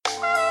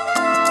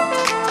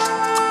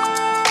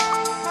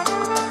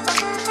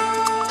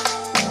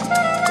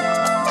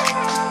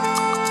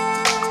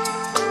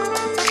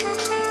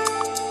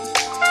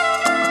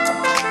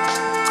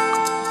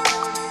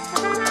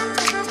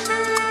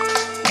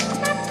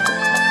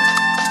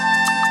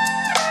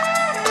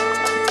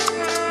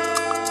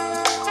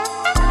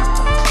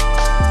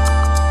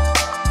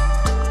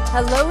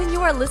Hello, and you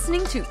are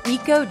listening to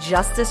Eco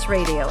Justice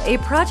Radio, a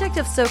project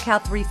of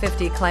SoCal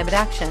 350 Climate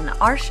Action.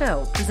 Our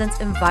show presents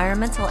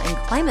environmental and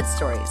climate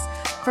stories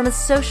from a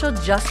social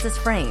justice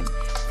frame,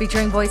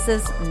 featuring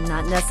voices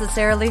not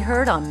necessarily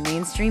heard on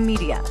mainstream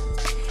media.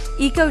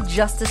 Eco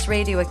Justice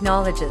Radio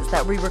acknowledges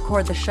that we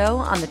record the show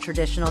on the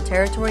traditional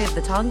territory of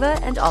the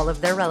Tongva and all of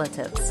their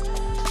relatives.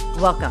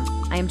 Welcome.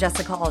 I am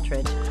Jessica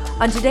Aldridge.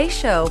 On today's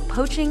show,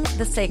 Poaching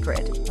the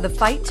Sacred, the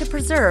fight to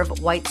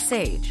preserve white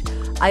sage,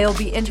 I will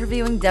be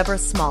interviewing Deborah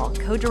Small,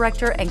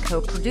 co-director and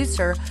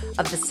co-producer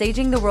of the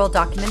Saging the World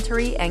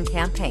documentary and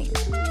campaign.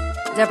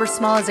 Deborah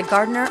Small is a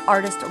gardener,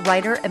 artist,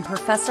 writer, and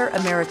professor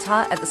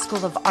emerita at the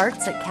School of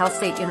Arts at Cal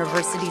State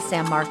University,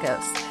 San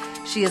Marcos.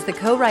 She is the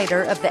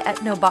co-writer of the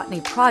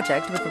Ethnobotany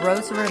Project with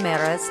Rose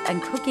Ramirez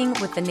and Cooking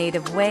with the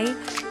Native Way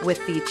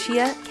with the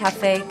Chia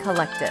Cafe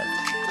Collective.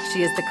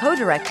 She is the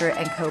co-director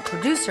and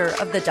co-producer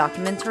of the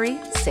documentary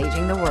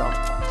Saging the World.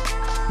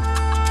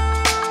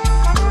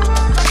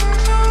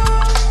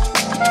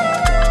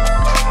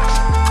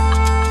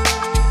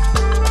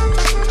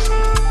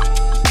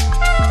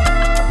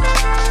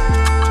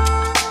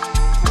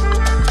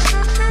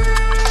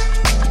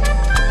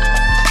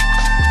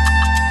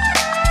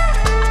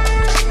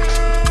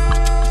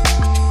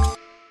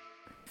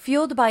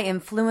 Fueled by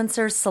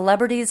influencers,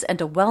 celebrities, and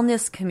a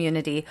wellness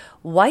community,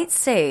 white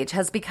sage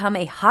has become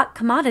a hot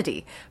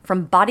commodity,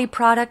 from body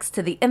products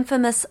to the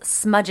infamous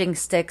smudging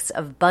sticks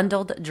of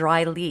bundled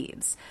dry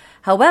leaves.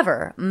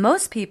 However,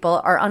 most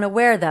people are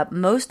unaware that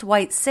most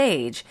white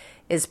sage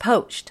is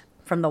poached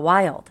from the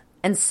wild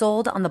and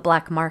sold on the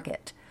black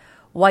market.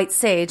 White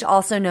sage,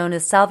 also known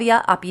as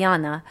Salvia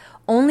apiana,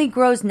 only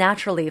grows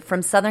naturally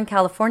from Southern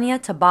California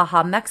to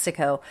Baja,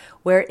 Mexico,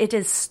 where it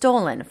is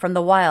stolen from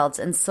the wilds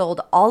and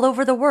sold all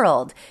over the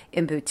world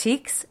in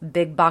boutiques,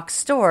 big box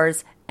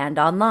stores, and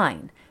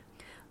online.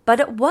 But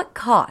at what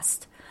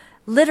cost?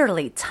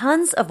 Literally,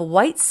 tons of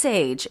white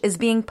sage is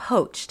being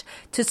poached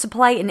to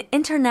supply an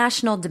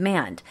international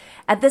demand.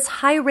 At this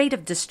high rate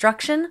of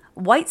destruction,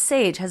 white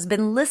sage has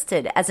been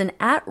listed as an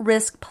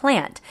at-risk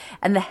plant,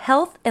 and the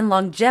health and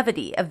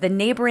longevity of the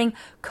neighboring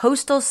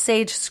coastal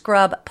sage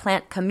scrub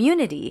plant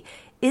community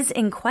is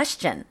in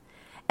question.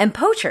 And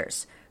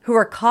poachers, who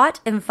are caught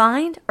and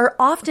fined, are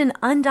often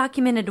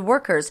undocumented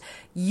workers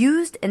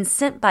used and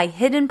sent by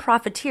hidden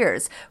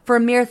profiteers for a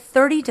mere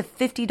 $30 to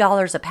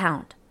 $50 a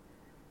pound.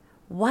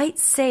 White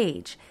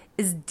sage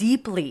is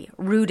deeply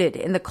rooted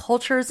in the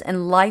cultures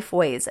and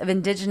lifeways of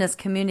indigenous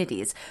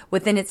communities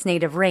within its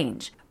native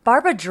range.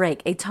 Barbara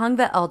Drake, a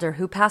Tongva elder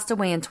who passed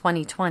away in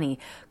 2020,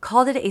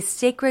 called it a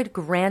sacred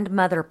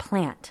grandmother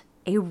plant,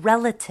 a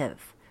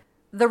relative.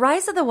 The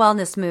rise of the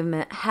wellness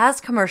movement has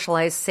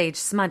commercialized sage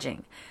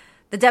smudging.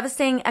 The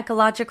devastating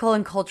ecological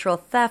and cultural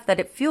theft that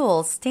it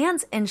fuels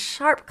stands in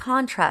sharp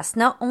contrast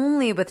not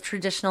only with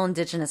traditional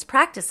indigenous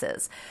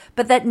practices,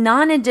 but that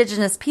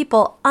non-indigenous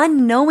people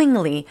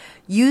unknowingly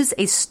use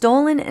a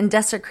stolen and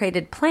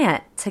desecrated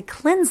plant to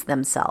cleanse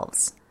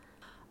themselves.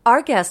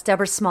 Our guest,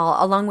 Deborah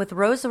Small, along with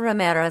Rose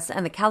Ramirez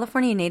and the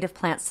California Native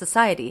Plant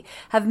Society,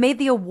 have made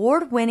the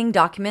award-winning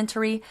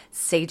documentary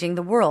Saging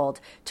the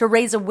World to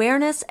raise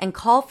awareness and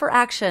call for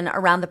action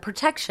around the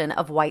protection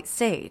of white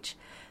sage.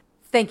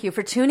 Thank you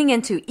for tuning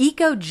into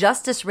Eco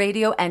Justice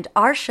Radio and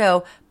our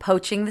show,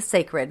 Poaching the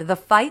Sacred, the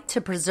fight to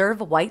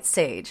preserve white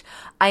sage.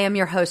 I am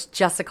your host,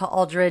 Jessica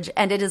Aldridge,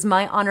 and it is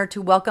my honor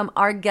to welcome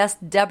our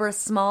guest, Deborah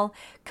Small,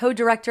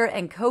 co-director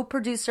and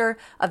co-producer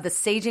of the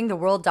Saging the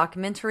World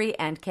documentary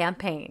and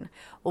campaign.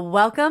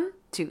 Welcome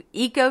to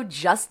Eco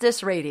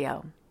Justice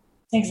Radio.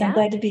 Thanks. I'm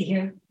glad to be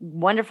here.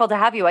 Wonderful to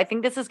have you. I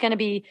think this is going to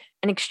be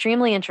an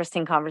extremely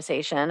interesting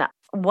conversation,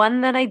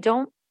 one that I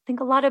don't think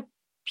a lot of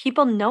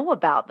people know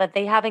about, that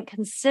they haven't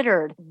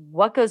considered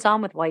what goes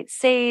on with white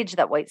sage,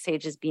 that white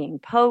sage is being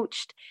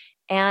poached.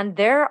 And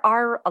there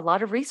are a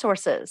lot of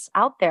resources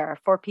out there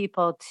for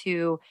people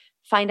to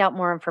find out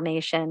more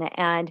information.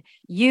 And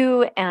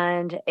you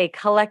and a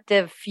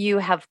collective few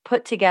have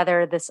put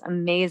together this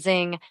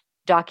amazing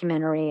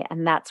documentary,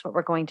 and that's what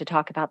we're going to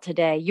talk about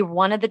today. You're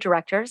one of the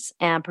directors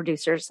and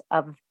producers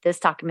of this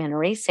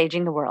documentary,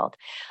 Saging the World.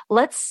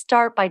 Let's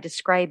start by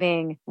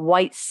describing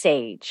white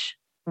sage.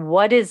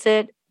 What is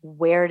it?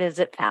 Where is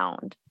it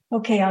found?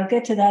 Okay, I'll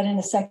get to that in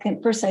a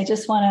second. First, I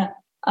just want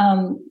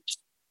to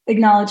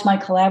acknowledge my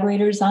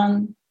collaborators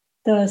on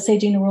the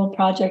Saging the World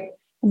project,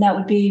 and that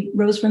would be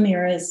Rose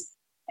Ramirez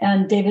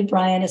and David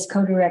Bryan as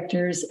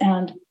co-directors,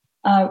 and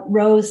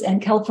Rose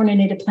and California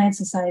Native Plant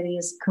Society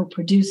as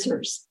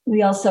co-producers.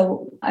 I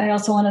also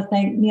want to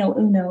thank Neil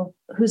Uno,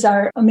 who's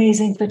our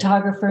amazing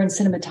photographer and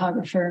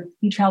cinematographer.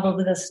 He traveled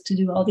with us to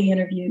do all the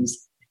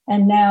interviews.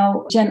 And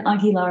now Jen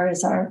Aguilar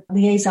is our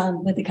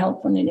liaison with the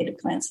California Native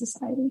Plant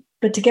Society.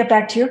 But to get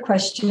back to your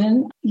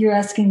question, you're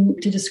asking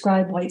to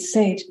describe white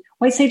sage.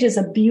 White sage is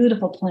a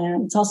beautiful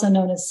plant. It's also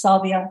known as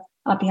Salvia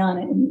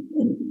apiana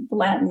in the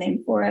Latin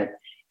name for it.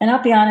 And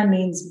apiana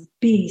means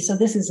bee. So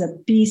this is a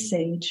bee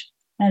sage.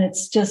 And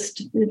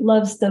it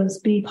loves those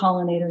bee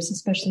pollinators,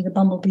 especially the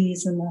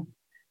bumblebees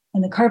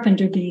and the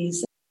carpenter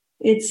bees.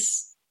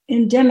 It's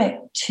endemic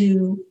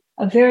to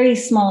a very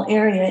small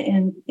area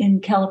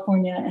in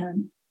California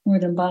and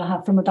northern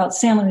Baja, from about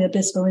San Luis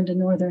Obispo into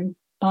northern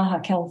Baja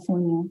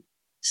California.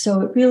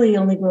 So it really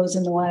only grows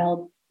in the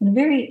wild in a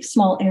very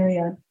small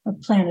area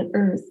of planet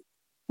Earth.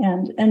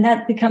 And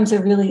that becomes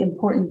a really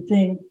important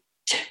thing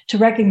to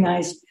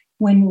recognize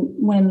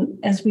when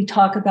as we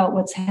talk about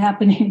what's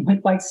happening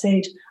with white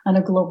sage on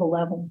a global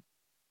level.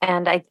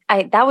 And I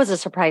that was a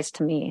surprise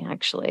to me,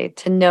 actually,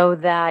 to know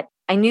that.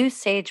 I knew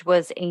sage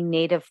was a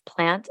native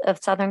plant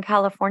of Southern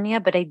California,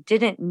 but I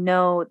didn't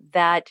know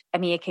that,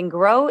 it can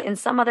grow in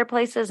some other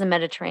places in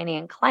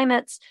Mediterranean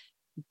climates,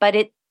 but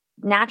it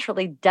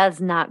naturally does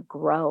not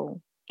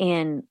grow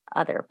in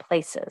other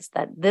places.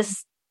 That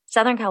this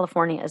Southern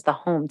California is the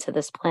home to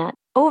this plant.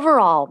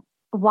 Overall,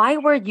 why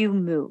were you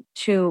moved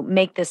to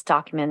make this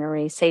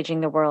documentary,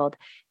 Saging the World?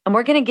 And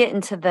we're going to get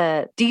into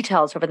the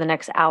details over the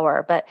next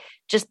hour, but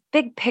just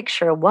big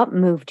picture, what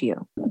moved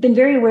you? I've been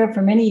very aware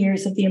for many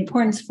years of the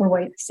importance for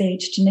white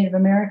sage to Native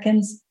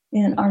Americans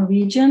in our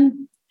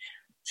region,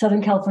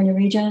 Southern California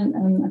region,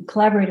 and I've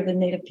collaborated with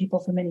Native people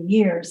for many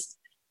years.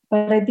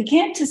 But I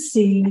began to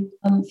see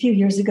a few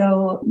years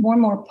ago more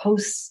and more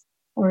posts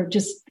or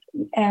just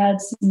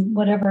ads and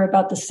whatever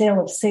about the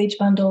sale of sage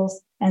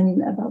bundles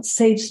and about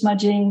sage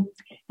smudging.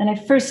 And I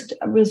first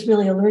was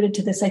really alerted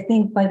to this, I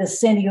think, by the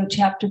San Diego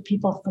chapter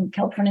people from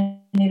California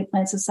Native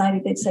Plant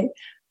Society. They'd say,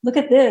 look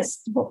at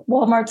this,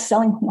 Walmart's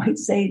selling white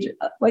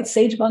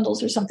sage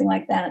bundles or something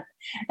like that.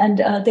 And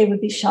they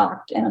would be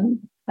shocked, and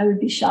I would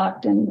be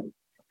shocked and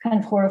kind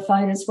of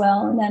horrified as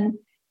well. And then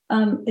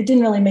it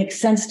didn't really make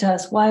sense to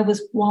us. Why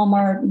was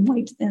Walmart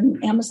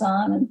and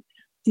Amazon and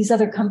these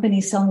other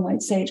companies selling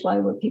white sage? Why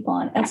were people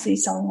on Etsy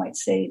selling white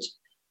sage?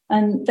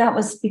 And that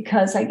was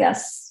because, I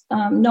guess,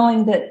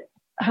 knowing that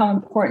how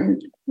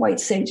important white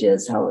sage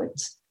is, how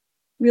it's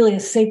really a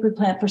sacred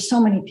plant for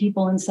so many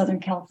people in Southern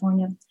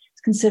California.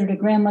 It's considered a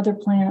grandmother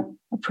plant,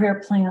 a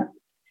prayer plant.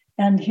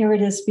 And here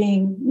it is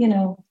being,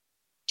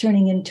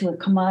 turning into a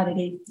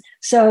commodity.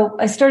 So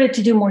I started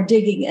to do more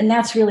digging. And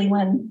that's really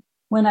when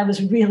I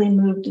was really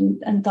moved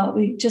and thought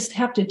we just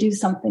have to do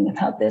something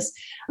about this.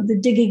 The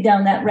digging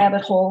down that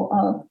rabbit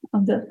hole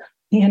of the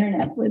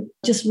internet, with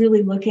just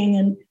really looking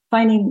and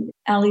finding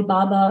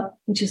Alibaba,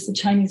 which is the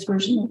Chinese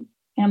version of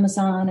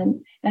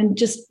Amazon, and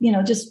just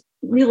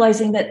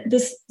realizing that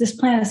this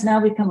plant has now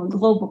become a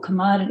global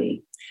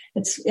commodity.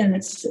 It's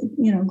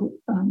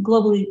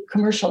globally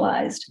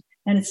commercialized,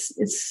 and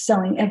it's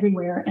selling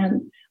everywhere.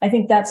 And I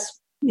think that's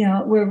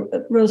where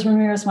Rose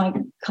Ramirez, my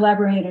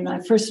collaborator, and I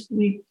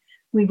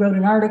we wrote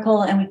an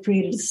article and we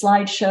created a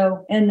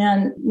slideshow. And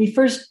then we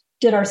first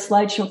did our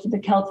slideshow for the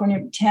California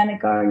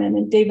Botanic Garden,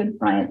 and David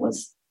Bryant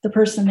was the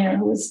person there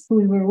who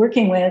we were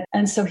working with.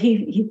 And so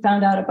he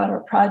found out about our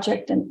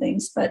project and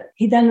things, but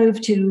he then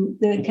moved to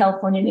the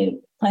California Native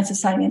Plant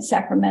Society in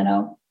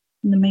Sacramento,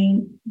 the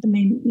main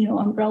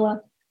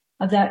umbrella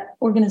of that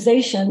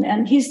organization.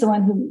 And he's the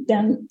one who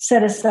then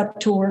set us up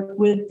to work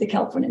with the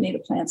California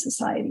Native Plant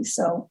Society.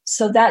 So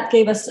that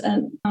gave us,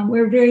 we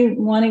were very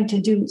wanting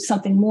to do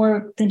something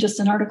more than just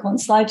an article and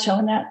slideshow.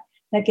 And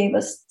that gave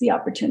us the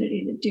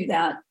opportunity to do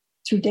that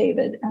through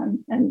David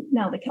and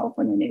now the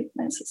California Native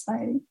Plant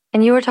Society.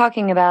 And you were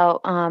talking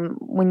about,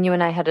 when you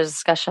and I had a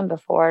discussion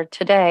before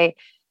today,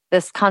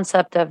 this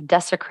concept of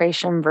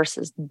desecration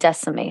versus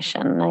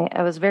decimation.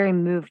 I was very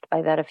moved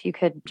by that. If you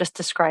could just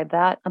describe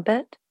that a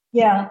bit.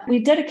 Yeah, we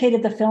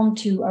dedicated the film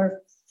to our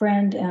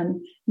friend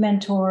and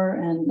mentor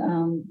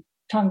and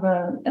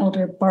Tongva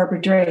elder Barbara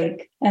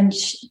Drake. And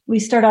we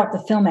start out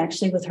the film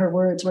actually with her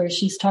words, where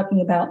she's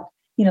talking about,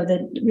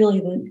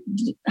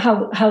 how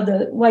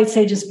the white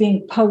sage is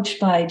being poached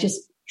by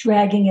just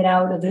dragging it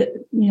out of it,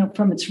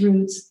 from its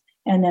roots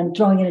and then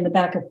throwing it in the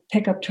back of a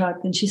pickup truck.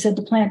 And she said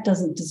the plant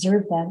doesn't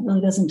deserve that, really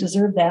doesn't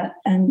deserve that.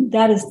 And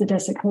that is the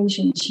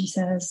desecration, she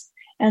says.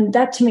 And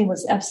that to me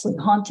was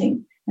absolutely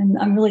haunting. And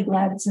I'm really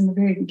glad it's in the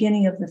very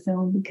beginning of the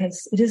film,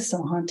 because it is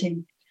so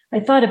haunting. I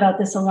thought about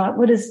this a lot.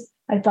 What's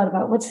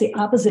the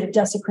opposite of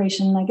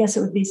desecration? And I guess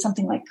it would be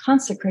something like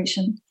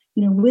consecration,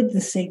 with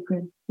the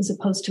sacred as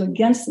opposed to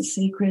against the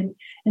sacred.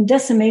 And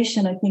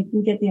decimation, I think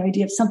we get the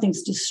idea of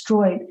something's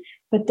destroyed,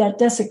 but that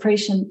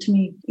desecration to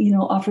me,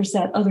 offers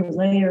that other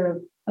layer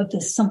of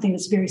this something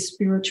that's very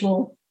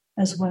spiritual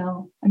as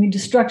well. I mean,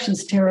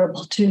 destruction's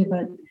terrible too,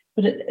 but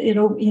it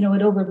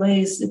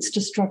overlays its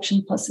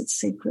destruction plus it's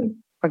sacred.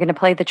 We're going to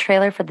play the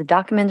trailer for the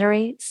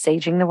documentary,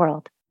 Saging the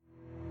World.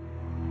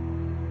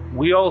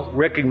 We all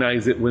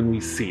recognize it when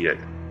we see it.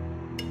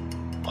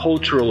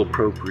 Cultural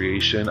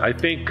appropriation. I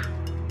think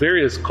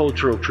various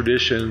cultural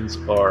traditions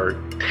are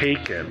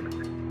taken.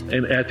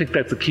 And I think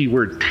that's the key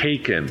word,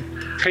 taken.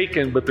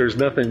 Taken, but there's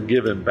nothing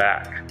given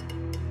back.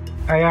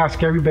 I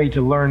ask everybody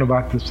to learn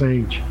about the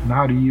sage and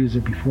how to use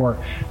it before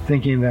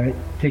thinking that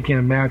taking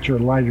a match or a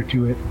lighter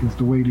to it is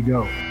the way to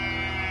go.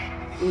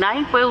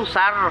 Nadie puede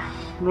usar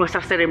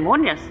nuestras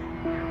ceremonias,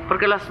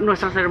 porque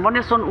nuestras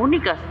ceremonias son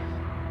únicas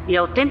y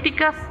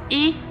auténticas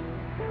y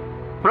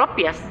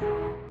propias.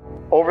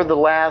 Over the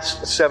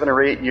last 7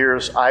 or 8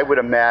 years, I would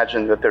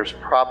imagine that there's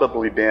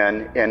probably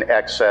been in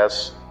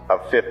excess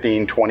of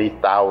 15,000,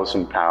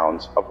 20,000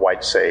 pounds of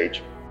white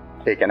sage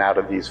taken out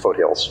of these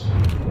foothills.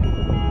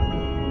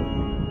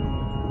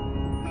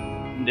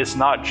 It's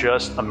not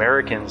just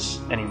Americans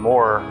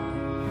anymore.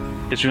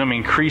 It's becoming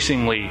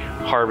increasingly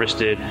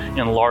harvested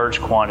in large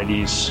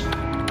quantities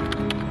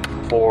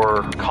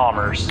for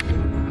commerce.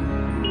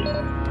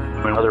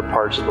 In other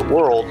parts of the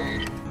world,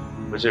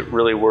 is it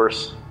really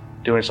worth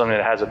doing something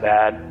that has a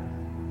bad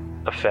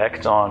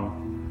effect on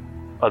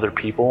other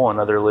people and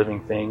other living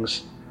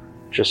things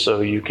just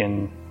so you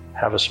can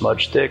have a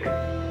smudge stick?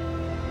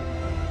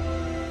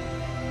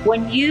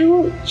 When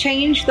you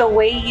change the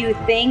way you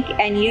think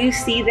and you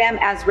see them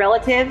as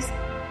relatives,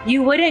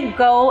 you wouldn't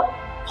go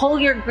pull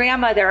your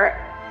grandmother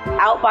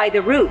out by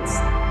the roots.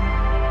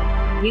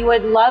 You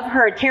would love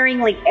her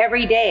tearingly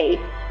every day.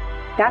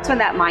 That's when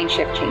that mind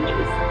shift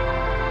changes.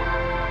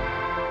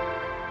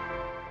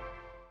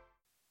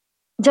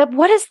 Deb,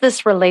 what is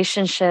this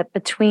relationship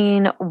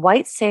between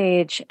white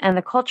sage and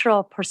the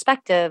cultural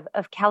perspective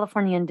of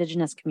California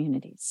indigenous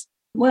communities?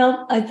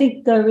 Well, I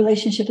think the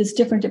relationship is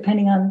different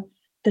depending on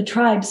the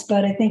tribes,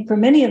 but I think for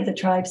many of the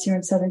tribes here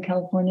in Southern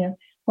California,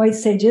 white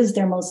sage is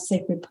their most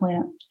sacred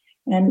plant.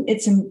 And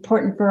it's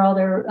important for all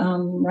their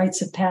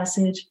rites of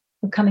passage,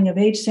 for coming of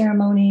age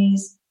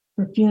ceremonies,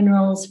 for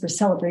funerals, for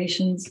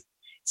celebrations.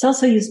 It's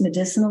also used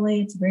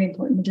medicinally. It's a very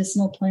important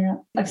medicinal plant.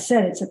 I've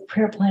said it's a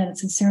prayer plant,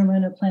 it's a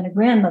ceremonial plant, a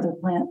grandmother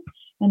plant,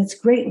 and it's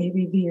greatly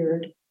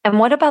revered. And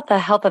what about the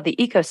health of the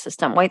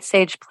ecosystem? White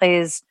sage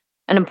plays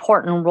an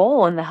important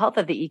role in the health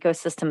of the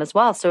ecosystem as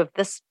well. So if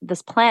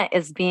this plant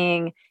is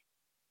being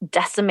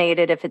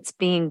decimated, if it's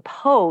being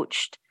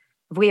poached,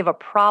 if we have a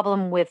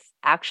problem with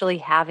actually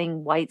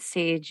having white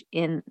sage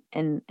in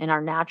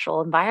our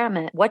natural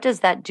environment, what does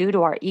that do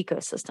to our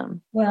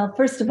ecosystem? Well,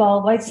 first of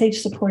all, white sage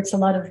supports a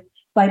lot of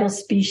vital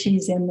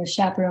species in the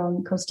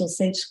chaparral coastal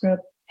sage scrub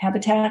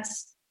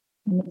habitats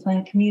in the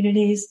plant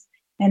communities.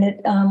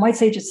 And white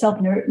sage itself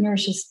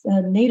nourishes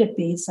native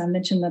bees. I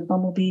mentioned the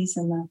bumblebees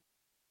and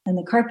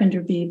the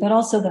carpenter bee, but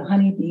also the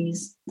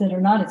honeybees that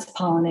are not its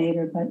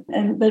pollinator,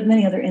 but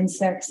many other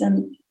insects,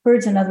 and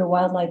birds and other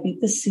wildlife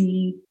eat the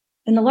seed.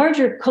 In the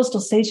larger coastal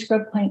sage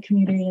scrub plant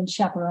community in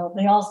chaparral,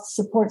 they all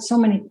support so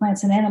many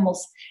plants and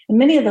animals, and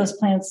many of those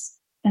plants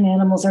and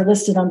animals are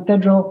listed on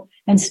federal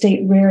and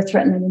state rare,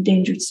 threatened, and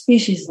endangered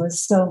species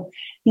lists. So,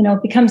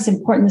 it becomes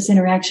important, this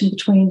interaction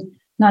between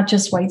not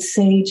just white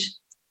sage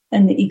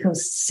and the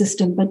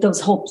ecosystem, but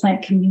those whole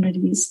plant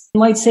communities.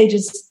 White sage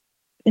is,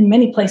 in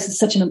many places,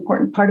 such an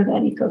important part of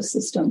that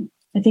ecosystem.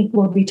 I think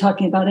we'll be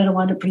talking about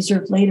Etiwanda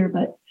Preserve later,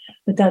 but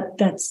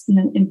that's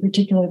in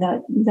particular,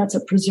 that's a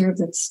preserve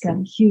that's got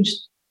a huge,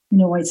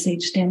 white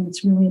sage stand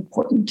that's really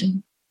important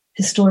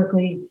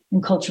historically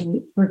and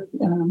culturally for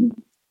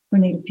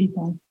Native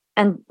people.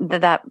 And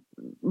that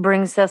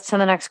brings us to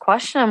the next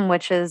question,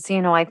 which is,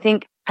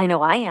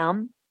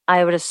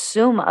 I would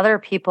assume other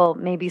people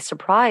may be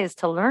surprised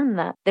to learn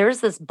that there's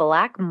this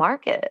black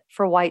market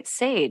for white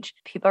sage.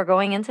 People are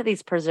going into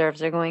these preserves,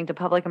 they're going to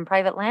public and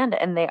private land,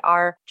 and they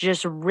are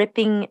just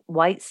ripping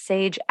white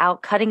sage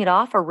out, cutting it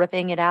off or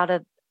ripping it out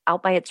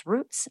by its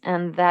roots.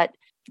 And that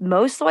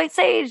most white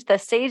sage, the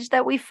sage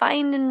that we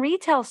find in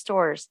retail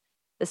stores,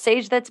 the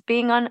sage that's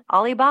being on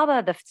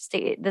Alibaba,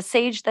 the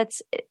sage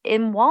that's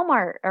in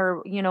Walmart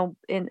or,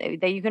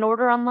 that you can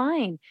order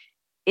online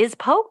is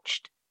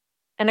poached.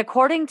 And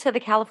according to the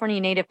California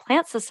Native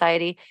Plant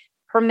Society,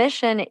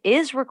 permission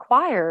is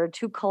required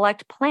to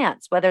collect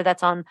plants, whether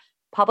that's on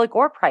public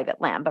or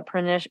private land, but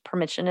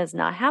permission is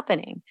not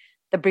happening.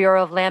 The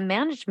Bureau of Land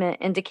Management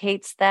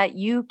indicates that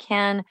you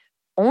can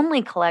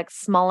only collect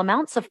small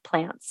amounts of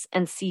plants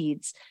and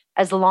seeds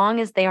as long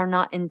as they are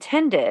not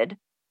intended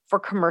for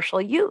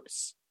commercial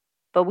use.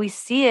 But we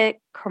see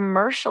it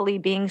commercially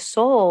being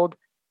sold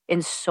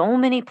in so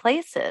many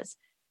places.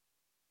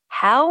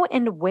 How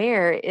and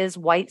where is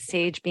white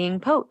sage being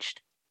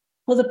poached?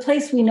 Well, the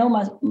place we know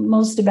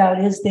most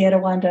about is the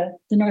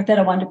North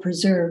Etiwanda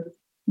Preserve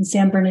in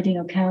San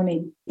Bernardino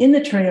County. In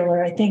the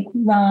trailer, I think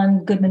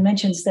Ron Goodman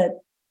mentions that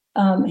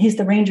he's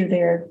the ranger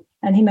there,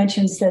 and he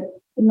mentions that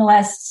in the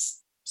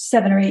last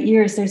 7 or 8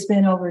 years, there's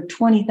been over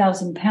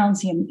 20,000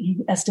 pounds, he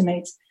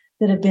estimates,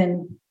 that have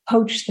been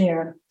poached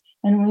there.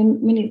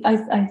 And when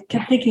I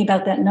kept thinking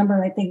about that number,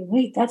 and I think,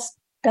 wait, that's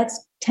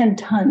 10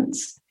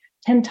 tons.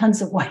 10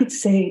 tons of white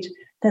sage.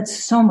 That's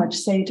so much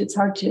sage. It's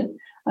hard to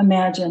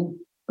imagine.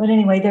 But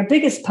anyway, their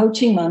biggest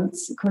poaching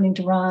months, according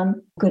to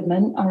Ron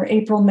Goodman, are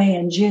April, May,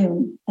 and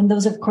June. And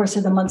those, of course,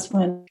 are the months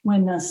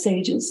when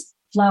sage is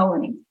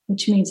flowering,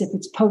 which means if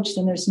it's poached,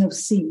 then there's no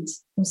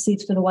seeds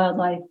for the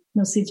wildlife,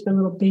 no seeds for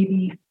little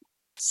baby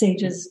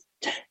sages.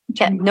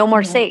 Yeah, no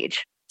more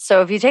sage.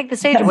 So if you take the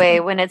sage away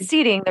when it's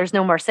seeding, there's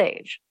no more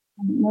sage.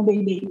 No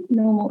babies.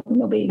 No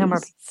more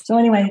babies. So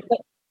anyway,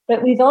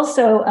 but we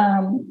also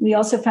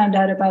found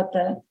out about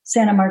the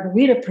Santa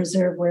Margarita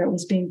Preserve where it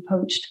was being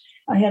poached.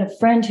 I had a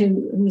friend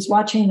who was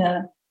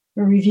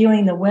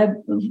reviewing the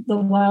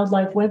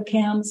wildlife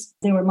webcams.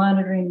 They were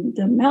monitoring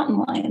the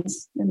mountain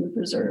lions in the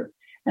preserve,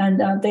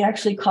 and they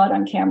actually caught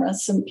on camera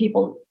some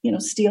people,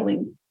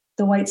 stealing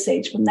the white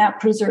sage from that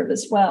preserve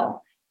as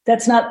well.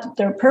 That's not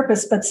their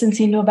purpose, but since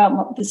he knew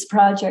about this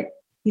project,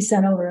 he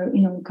sent over,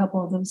 a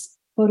couple of those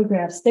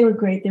photographs. They were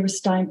great. They were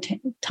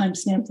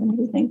time-stamped and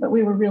everything, but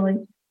we were really,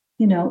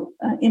 in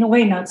a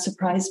way, not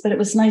surprised, but it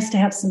was nice to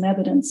have some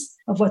evidence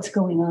of what's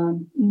going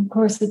on. And of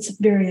course, it's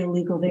very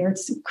illegal there.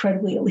 It's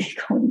incredibly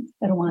illegal in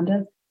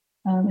Etiwanda,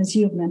 as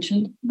you have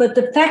mentioned. But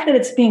the fact that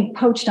it's being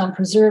poached on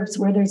preserves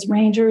where there's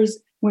rangers,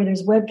 where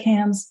there's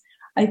webcams,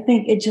 I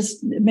think it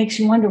makes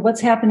you wonder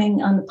what's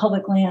happening on the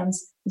public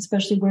lands,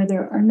 especially where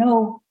there are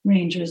no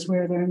rangers,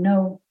 where there are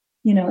no,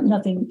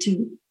 nothing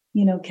to,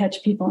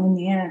 catch people in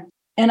the act.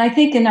 And I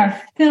think in our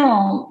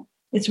film,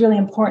 it's really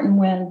important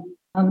when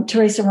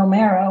Teresa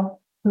Romero,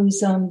 who's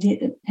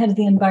the head of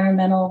the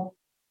environmental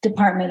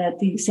department at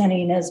the Santa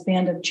Ynez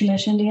Band of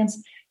Chumash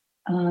Indians,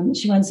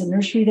 she runs a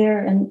nursery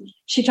there. And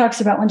she talks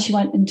about when she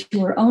went into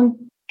her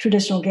own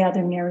traditional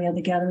gathering area,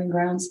 the gathering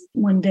grounds,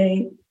 one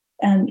day,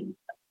 and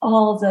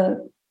all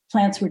the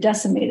plants were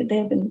decimated. They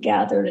had been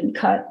gathered and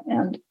cut.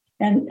 And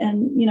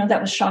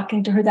that was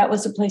shocking to her. That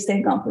was a place they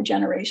had gone for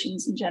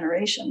generations and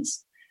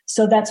generations.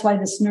 So that's why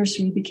this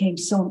nursery became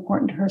so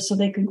important to her, so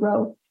they could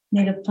grow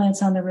native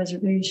plants on their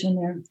reservation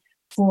there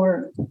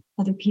for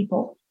other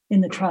people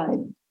in the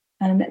tribe.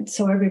 And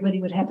so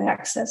everybody would have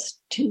access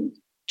to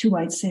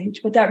white sage.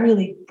 But that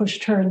really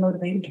pushed her and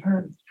motivated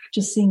her,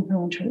 just seeing her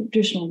own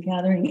traditional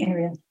gathering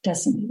area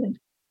decimated.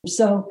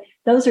 So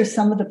those are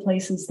some of the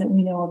places that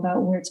we know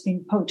about where it's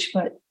being poached.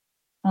 But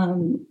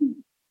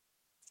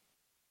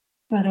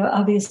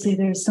obviously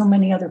there's so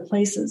many other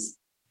places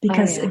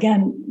because,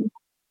 again,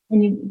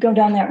 when you go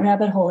down that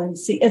rabbit hole and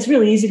see, it's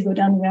really easy to go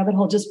down the rabbit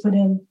hole. Just put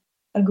in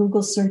a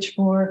Google search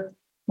for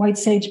white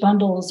sage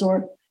bundles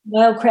or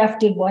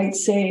well-crafted white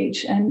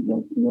sage, and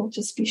you'll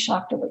just be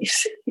shocked at what you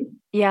see.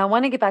 Yeah, I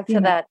want to get back to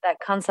that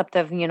concept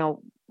of,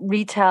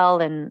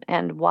 retail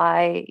and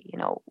why,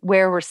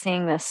 where we're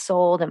seeing this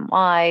sold and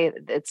why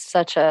it's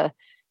such a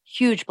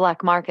huge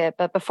black market.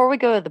 But before we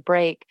go to the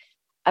break,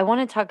 I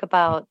want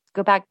to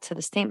go back to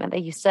the statement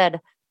that you said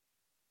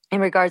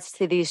in regards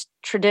to these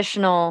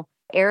traditional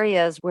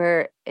areas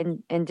where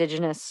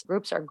indigenous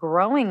groups are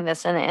growing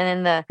this. And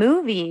in the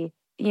movie,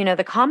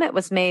 the comment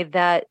was made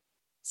that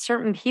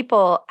certain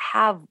people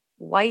have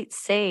white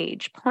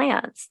sage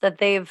plants that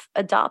they've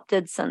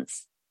adopted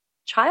since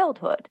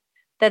childhood,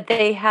 that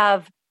they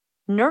have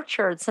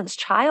nurtured since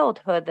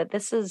childhood, that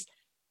this is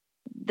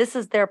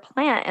their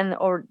plant,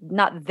 or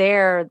not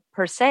their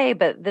per se,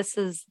 but this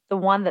is the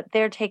one that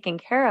they're taking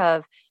care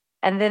of.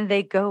 And then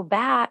they go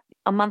back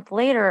a month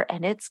later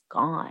and it's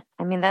gone.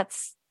 I mean,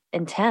 that's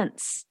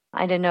intense.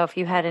 I didn't know if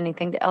you had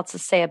anything else to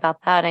say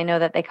about that. I know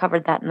that they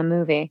covered that in the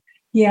movie.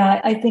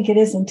 Yeah, I think it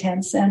is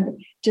intense.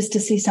 And just to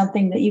see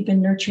something that you've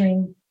been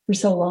nurturing for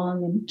so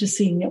long and just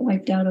seeing it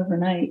wiped out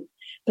overnight.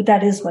 But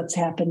that is what's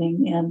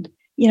happening. And,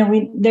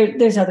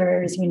 there's other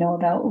areas we know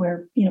about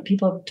where,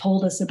 people have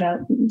told us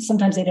about,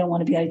 sometimes they don't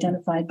want to be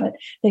identified, but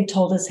they've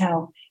told us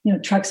how,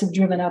 trucks have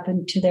driven up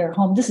into their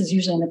home. This is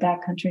usually in the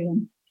backcountry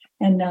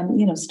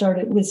and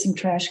started with some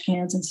trash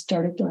cans and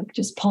started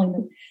just pulling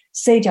the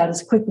sage out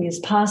as quickly as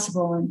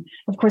possible. And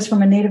of course,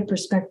 from a native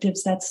perspective,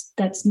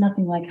 that's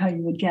nothing like how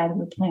you would gather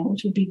a plant,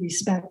 which would be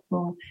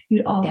respectful.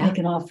 You'd all make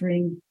an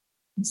offering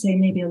and say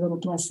maybe a little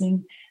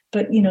blessing.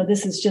 But,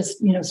 this is just,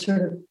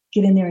 sort of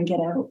get in there and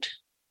get out.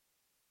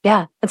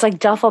 Yeah, it's like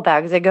duffel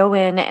bags. They go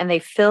in and they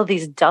fill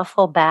these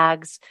duffel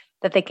bags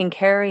that they can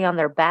carry on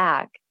their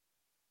back.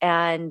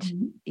 And,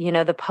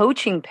 the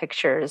poaching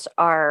pictures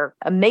are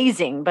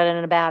amazing, but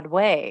in a bad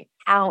way.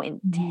 How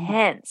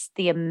intense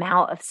the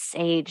amount of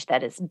sage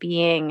that is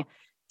being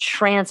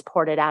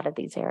transported out of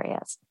these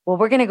areas. Well,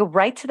 we're going to go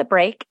right to the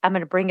break. I'm going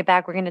to bring it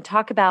back. We're going to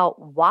talk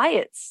about why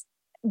it's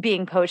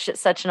being poached at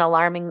such an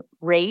alarming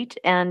rate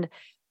and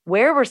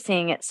where we're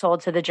seeing it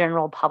sold to the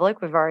general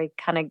public. We've already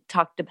kind of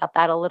talked about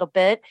that a little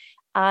bit.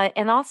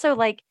 And also,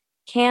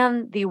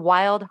 can the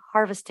wild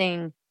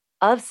harvesting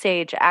of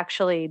sage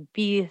actually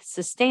be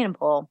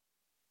sustainable?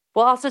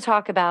 We'll also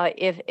talk about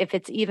if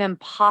it's even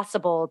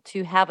possible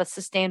to have a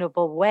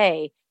sustainable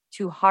way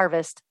to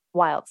harvest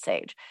wild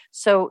sage.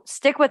 So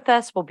stick with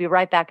us. We'll be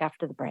right back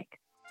after the break.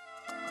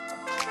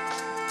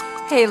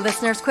 Hey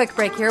listeners, quick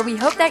break here. We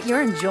hope that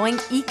you're enjoying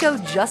Eco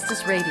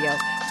Justice Radio.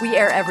 We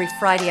air every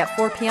Friday at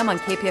 4 p.m. on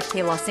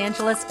KPFK Los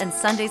Angeles and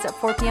Sundays at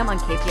 4 p.m. on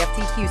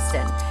KPFT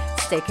Houston.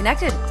 Stay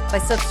connected by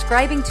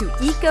subscribing to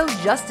Eco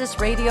Justice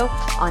Radio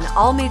on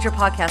all major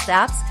podcast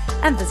apps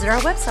and visit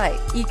our website,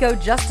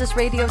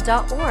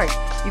 ecojusticeradio.org.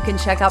 You can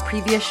check out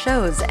previous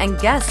shows and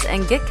guests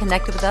and get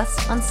connected with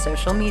us on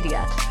social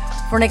media.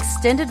 For an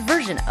extended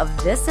version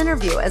of this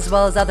interview, as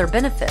well as other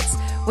benefits,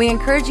 we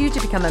encourage you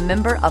to become a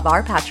member of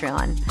our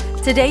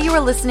Patreon. Today you are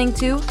listening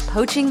to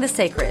Poaching the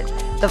Sacred,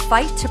 the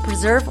fight to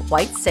preserve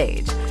white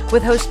sage,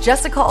 with host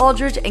Jessica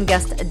Aldridge and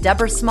guest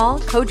Deborah Small,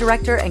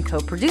 co-director and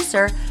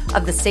co-producer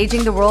of the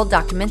Saging the World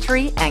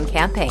documentary and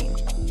campaign.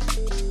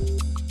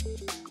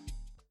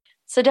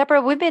 So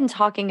Deborah, we've been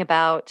talking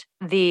about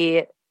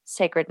the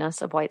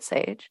sacredness of white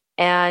sage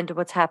and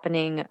what's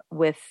happening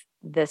with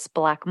this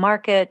black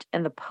market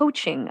and the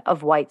poaching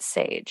of white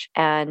sage.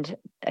 And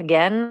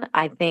again,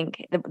 I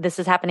think this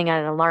is happening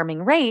at an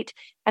alarming rate.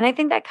 And I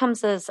think that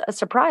comes as a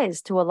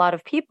surprise to a lot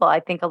of people. I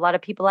think a lot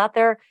of people out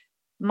there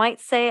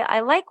might say, I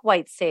like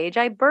white sage.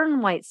 I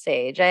burn white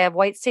sage. I have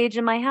white sage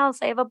in my house.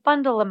 I have a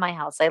bundle in my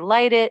house. I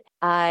light it.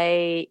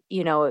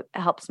 It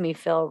helps me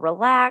feel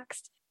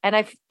relaxed. And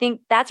I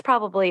think that's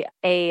probably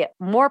a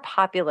more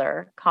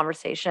popular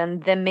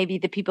conversation than maybe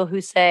the people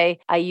who say,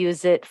 I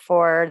use it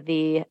for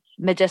the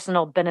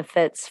medicinal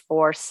benefits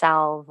for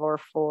salve or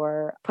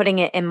for putting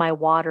it in my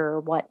water or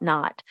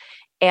whatnot.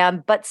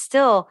 But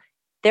still,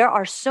 there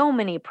are so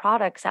many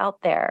products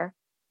out there,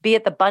 be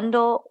it the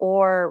bundle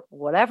or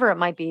whatever it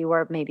might be,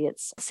 or maybe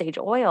it's sage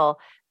oil,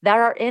 that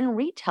are in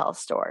retail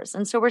stores.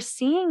 And so we're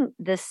seeing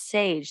this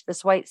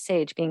white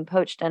sage being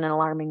poached at an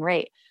alarming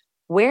rate.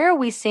 Where are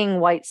we seeing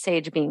white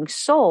sage being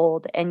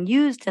sold and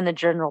used in the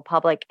general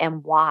public,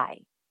 and why?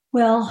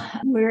 Well,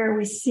 where are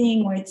we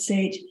seeing white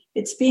sage?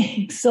 It's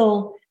being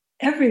sold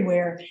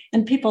everywhere.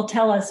 And people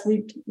tell us,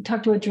 we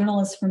talked to a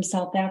journalist from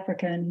South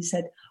Africa, and he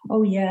said,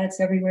 oh yeah, it's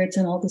everywhere. It's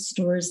in all the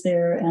stores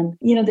there. And,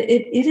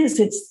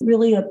 it's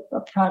really a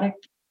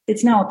product.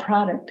 It's now a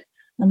product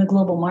on the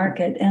global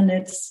market. And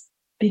it's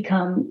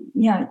become,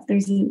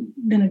 there's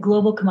been a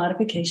global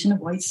commodification of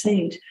white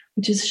sage,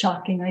 which is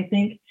shocking, I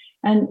think.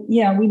 And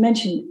we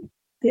mentioned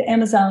the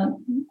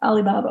Amazon,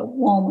 Alibaba,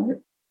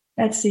 Walmart,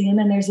 Etsy, and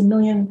then there's a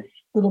million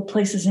little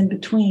places in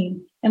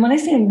between. And when I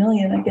say a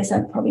million, I guess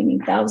I probably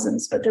mean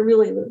thousands, but there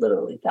really are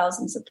literally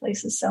thousands of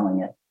places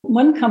selling it.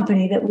 One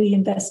company that we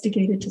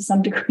investigated to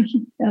some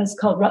degree is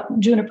called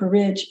Juniper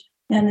Ridge,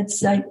 and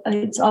its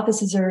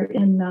offices are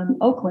in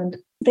Oakland.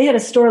 They had a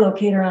store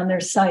locator on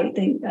their site.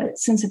 They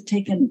since have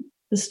taken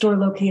the store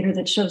locator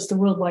that shows the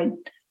worldwide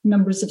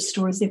numbers of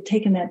stores. They've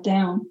taken that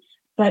down,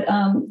 but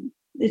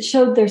it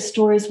showed their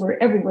stores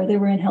were everywhere. They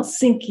were in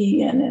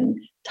Helsinki and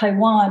in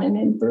Taiwan and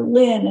in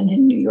Berlin and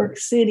in New York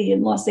City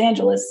and Los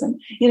Angeles. And,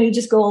 you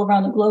just go all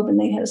around the globe, and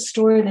they had a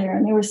store there,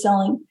 and they were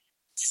selling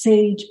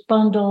sage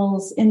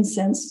bundles,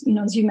 incense,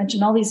 as you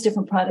mentioned, all these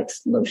different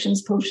products,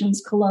 lotions,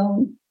 potions,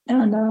 cologne.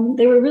 And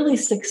they were really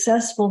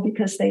successful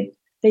because they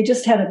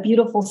just had a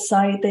beautiful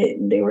site.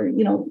 They were,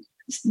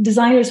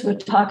 designers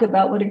would talk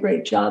about what a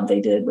great job they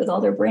did with all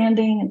their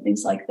branding and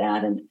things like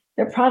that. And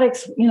their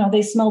products,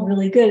 they smelled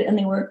really good, and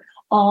they were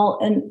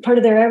and part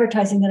of their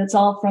advertising that it's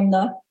all from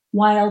the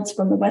wilds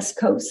from the West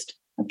Coast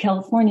of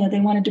California. They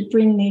wanted to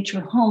bring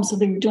nature home. So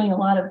they were doing a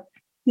lot of,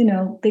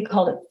 they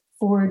called it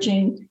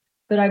foraging,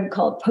 but I would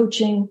call it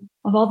poaching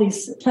of all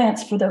these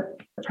plants for the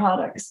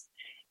products.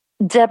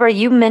 Deborah,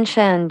 you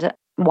mentioned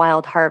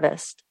wild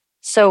harvest.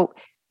 So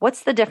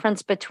what's the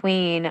difference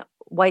between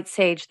white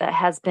sage that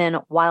has been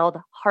wild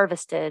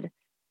harvested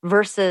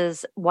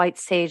versus white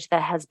sage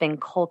that has been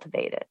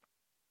cultivated?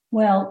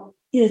 Well,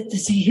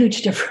 it's a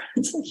huge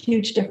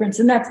difference.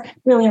 And that's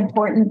really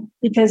important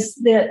because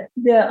the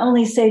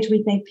only sage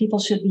we think people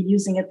should be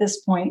using at this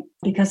point,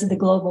 because of the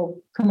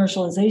global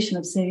commercialization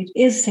of sage,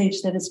 is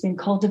sage that has been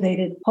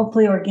cultivated,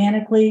 hopefully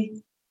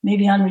organically,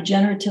 maybe on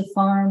regenerative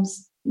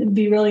farms. It'd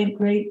be really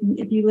great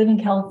if you live in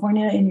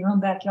California in your own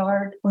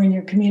backyard or in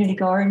your community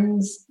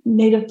gardens.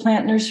 Native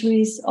plant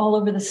nurseries all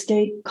over the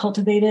state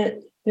cultivate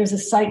it. There's a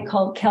site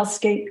called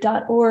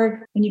calscape.org,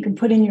 and you can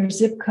put in your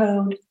zip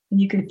code and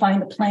you can find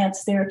the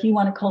plants there. If you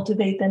want to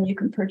cultivate them, you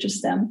can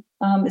purchase them.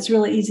 It's a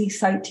really easy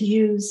site to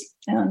use.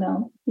 I don't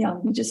know.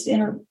 You just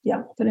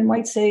put in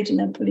white sage and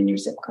then put in your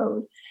zip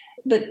code.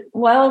 But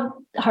wild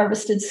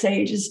harvested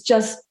sage is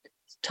just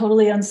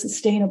totally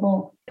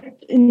unsustainable.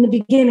 In the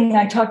beginning,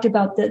 I talked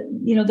about that,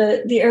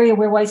 the area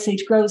where white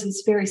sage grows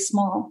is very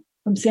small,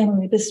 from San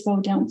Luis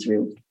Obispo down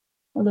through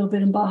a little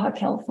bit in Baja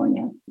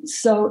California.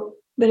 So,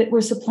 but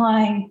we're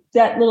supplying,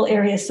 that little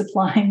area is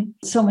supplying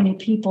so many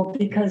people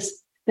because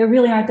there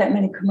really aren't that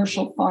many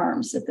commercial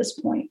farms at this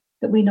point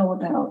that we know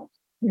about.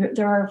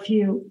 There are a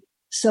few.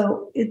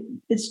 So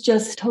it's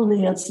just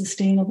totally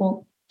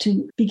unsustainable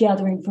to be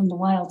gathering from the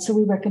wild. So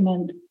we don't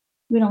recommend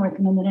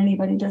that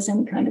anybody does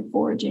any kind of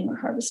foraging or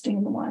harvesting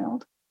in the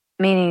wild.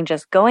 Meaning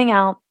just going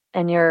out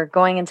and you're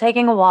going and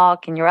taking a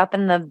walk and you're up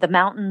in the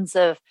mountains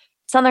of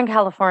Southern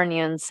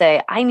California and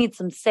say, I need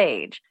some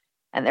sage.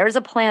 And there's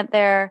a plant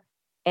there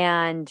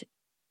and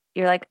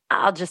you're like,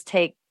 I'll just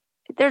take,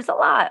 there's a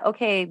lot.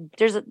 Okay,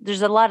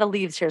 there's a lot of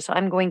leaves here. So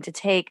I'm going to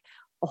take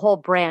a whole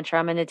branch, or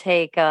I'm going to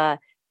take a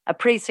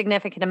pretty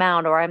significant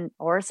amount,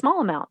 or a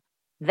small amount.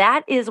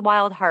 That is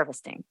wild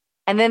harvesting.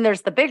 And then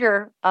there's the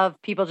bigger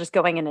of people just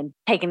going in and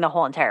taking the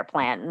whole entire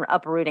plant and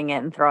uprooting it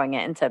and throwing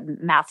it into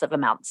massive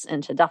amounts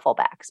into duffel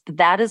bags. But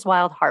that is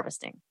wild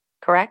harvesting,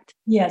 correct?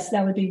 Yes,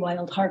 that would be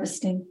wild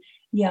harvesting.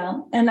 Yeah.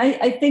 And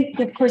I think,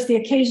 of course, the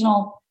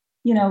occasional,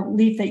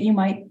 leaf that you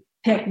might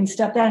pick and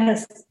stuff,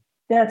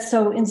 that's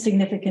so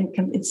insignificant.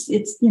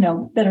 It's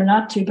better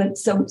not to, but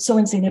so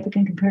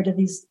insignificant compared to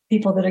these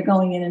people that are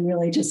going in and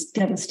really just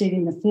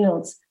devastating the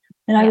fields.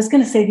 And I was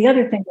going to say the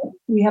other thing that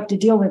we have to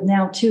deal with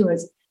now too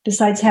is,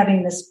 besides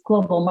having this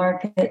global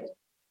market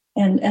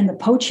and the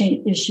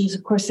poaching issues,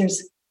 of course,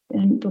 there's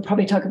and we'll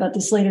probably talk about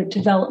this later,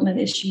 development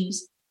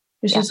issues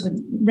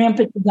with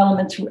rampant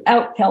development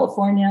throughout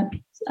California.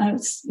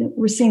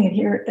 We're seeing it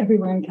here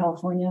everywhere in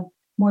California,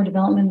 more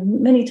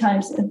development. Many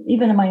times,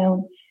 even in my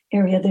own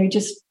area, they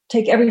just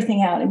take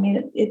everything out. I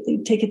mean, they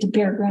take it to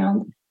bare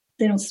ground.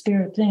 They don't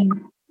spare a thing.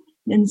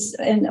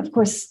 And of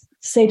course,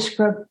 sage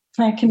scrub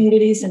plant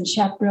communities and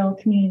chaparral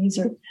communities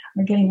are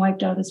getting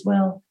wiped out as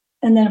well.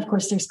 And then, of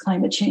course, there's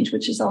climate change,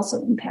 which is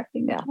also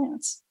impacting the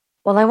plants.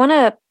 Well, I want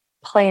to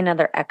play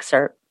another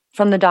excerpt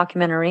from the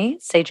documentary,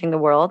 Saging the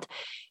World.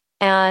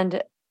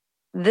 And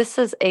this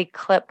is a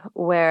clip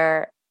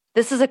where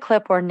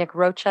Nick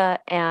Rocha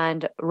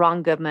and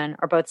Ron Goodman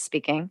are both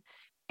speaking.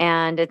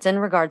 And it's in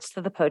regards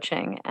to the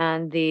poaching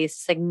and the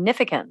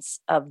significance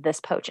of this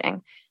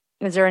poaching.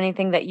 Is there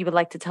anything that you would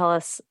like to tell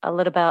us a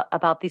little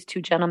about these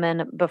two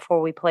gentlemen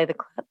before we play the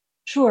clip?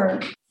 Sure.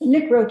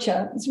 Nick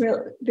Rocha is a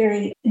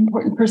very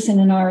important person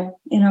in our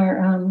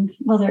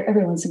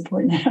everyone's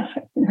important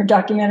in our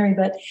documentary,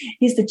 but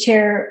he's the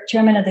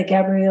chairman of the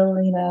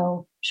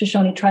Gabrielino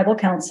Shoshone Tribal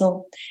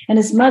Council. And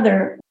his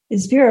mother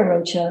is Vera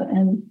Rocha,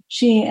 and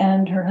she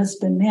and her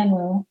husband,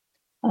 Manuel,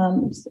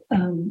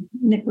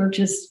 Nick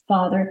Rocha's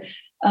father,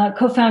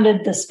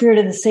 co-founded the Spirit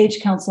of the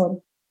Sage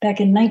Council back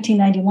in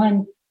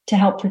 1991 to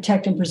help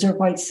protect and preserve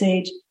white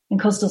sage and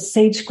coastal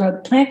sage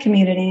scrub plant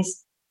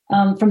communities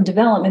from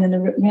development in the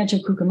Rancho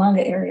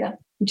Cucamonga area,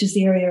 which is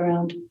the area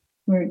around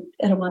where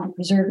Etiwanda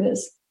Preserve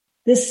is.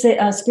 This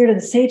Spirit of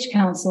the Sage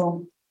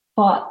Council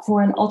fought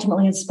for and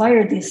ultimately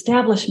inspired the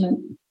establishment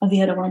of the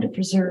Etiwanda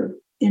Preserve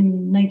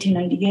in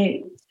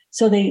 1998.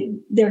 So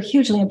they're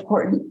hugely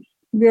important.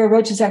 Vera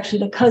Rocha is actually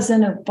the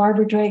cousin of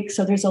Barbara Drake,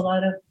 so there's a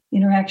lot of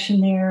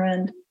interaction there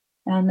and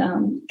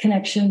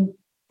connection.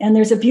 And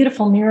there's a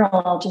beautiful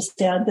mural, I'll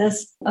just add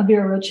this, of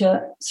Vera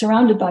Rocha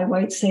surrounded by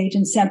white sage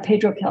in San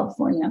Pedro,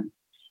 California.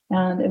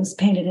 And it was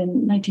painted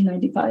in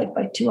 1995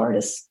 by two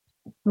artists,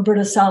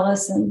 Roberto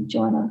Salas and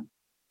Joanna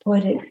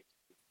Poetic.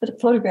 But the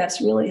photographs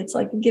really, it's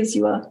like it gives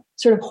you a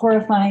sort of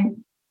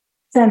horrifying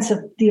sense of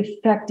the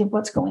effect of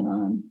what's going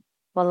on.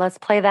 Well, let's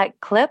play that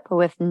clip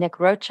with Nick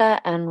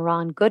Rocha and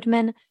Ron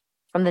Goodman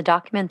from the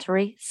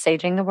documentary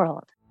Saging the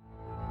World.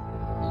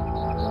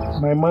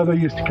 My mother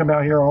used to come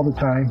out here all the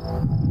time.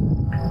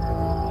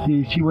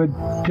 She would,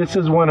 this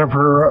is one of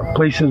her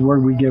places where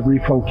we get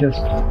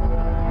refocused.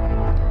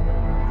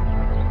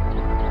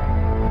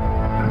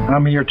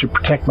 I'm here to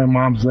protect my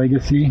mom's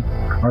legacy,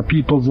 our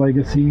people's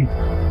legacy,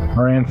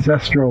 our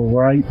ancestral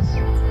rights.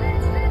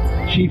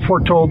 She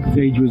foretold the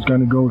sage was going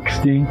to go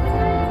extinct.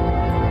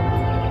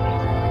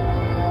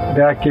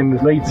 Back in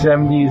the late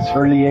 70s,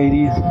 early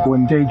 80s,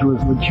 when sage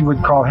was what you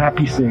would call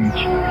happy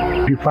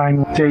sage. You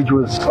find sage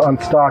was on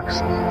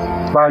stalks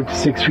 5 to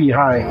 6 feet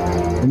high.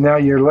 And now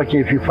you're lucky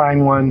if you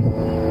find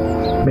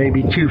one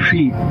maybe 2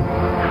 feet.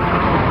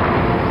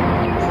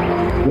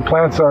 The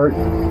plants are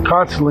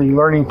constantly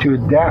learning to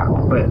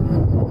adapt, but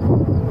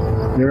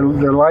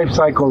their life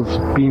cycle's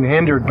being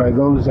hindered by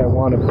those that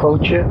want to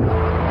poach it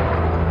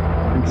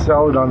and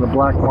sell it on the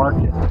black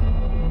market.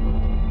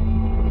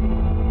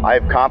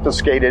 I've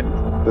confiscated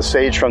the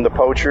sage from the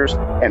poachers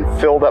and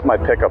filled up my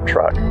pickup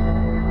truck.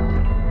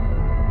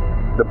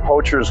 The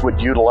poachers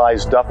would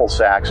utilize duffel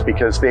sacks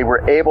because they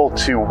were able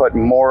to put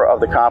more of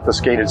the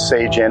confiscated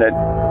sage in it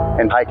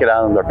and hike it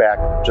out on their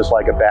back just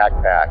like a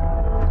backpack.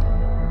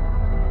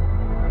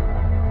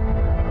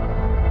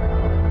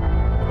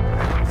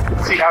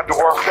 See how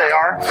dwarfed they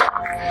are?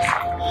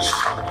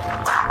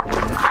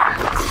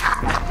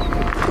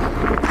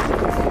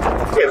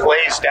 It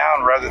lays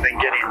down rather than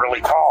getting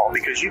really tall,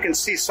 because you can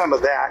see some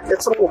of that.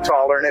 It's a little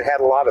taller and it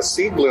had a lot of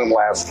seed bloom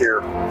last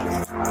year.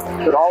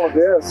 But all of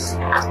this,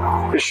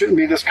 it shouldn't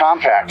be this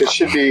compact. It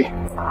should be,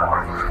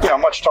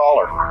 much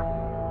taller.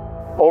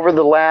 Over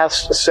the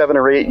last 7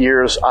 or 8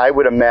 years, I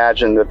would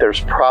imagine that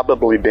there's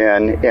probably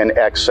been in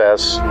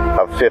excess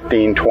of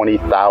 15,000,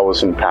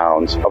 20,000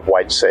 pounds of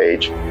white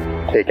sage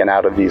taken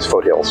out of these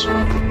foothills.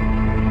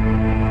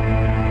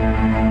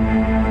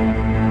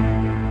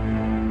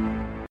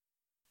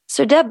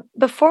 So, Deb,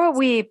 before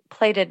we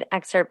played an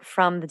excerpt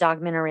from the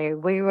documentary,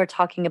 we were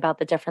talking about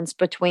the difference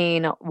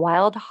between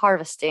wild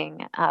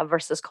harvesting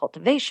versus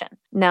cultivation.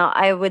 Now,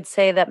 I would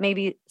say that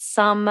maybe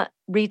some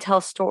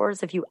retail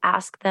stores, if you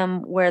ask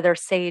them where their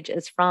sage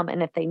is from,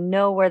 and if they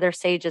know where their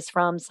sage is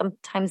from,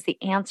 sometimes the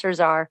answers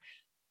are,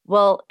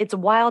 well, it's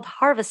wild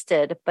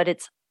harvested, but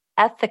it's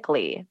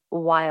ethically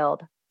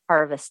wild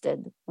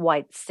harvested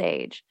white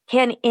sage.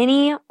 Can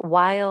any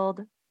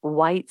wild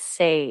white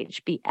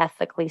sage be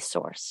ethically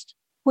sourced?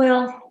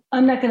 Well,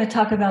 I'm not going to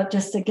talk about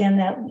just, again,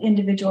 that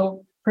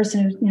individual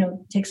person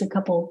who, takes a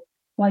couple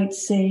white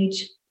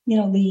sage,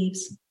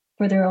 leaves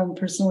for their own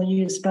personal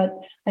use. But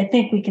I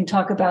think we can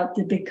talk about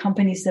the big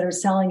companies that are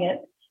selling it.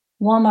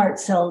 Walmart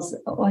sells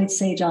white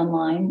sage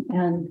online,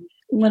 and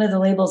one of the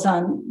labels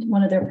on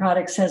one of their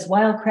products says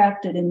wild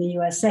crafted in the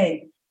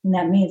USA. And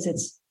that means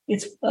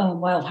it's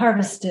wild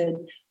harvested.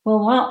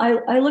 Well,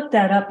 I looked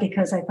that up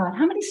because I thought,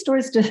 how many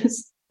stores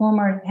does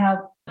Walmart have?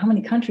 How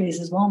many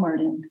countries is Walmart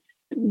in?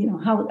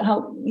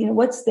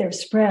 what's their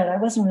spread? I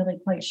wasn't really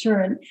quite sure.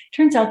 And it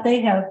turns out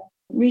they have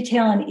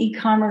retail and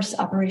e-commerce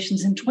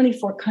operations in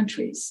 24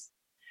 countries.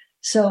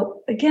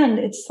 So again,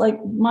 it's like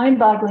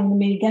mind-boggling to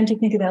me again to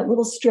think of that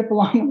little strip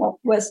along the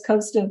west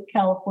coast of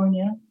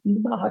California,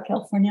 in Baja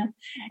California.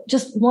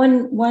 Just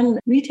one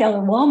retailer,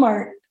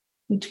 Walmart,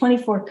 in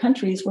 24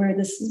 countries where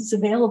this is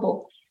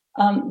available.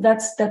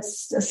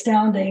 That's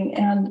astounding.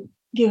 And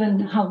given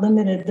how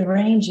limited the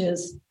range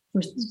is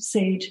for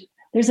sage,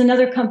 there's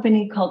another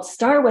company called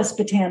Star West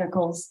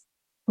Botanicals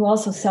who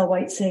also sell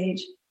white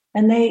sage,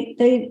 and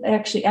they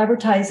actually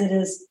advertise it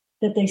as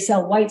that they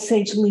sell white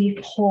sage leaf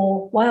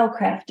whole,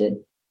 wildcrafted,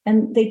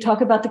 and they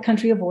talk about the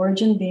country of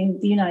origin being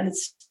the United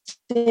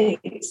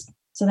States.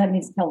 So that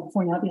means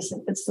California, obviously,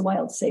 if it's the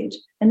wild sage.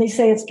 And they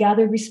say it's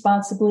gathered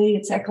responsibly,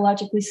 it's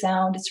ecologically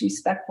sound, it's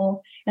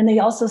respectful. And they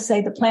also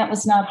say the plant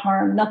was not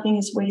harmed, nothing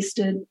is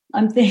wasted.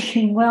 I'm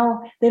thinking,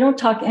 well, they don't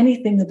talk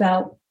anything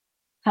about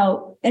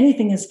how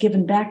anything is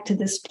given back to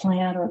this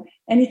plant or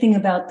anything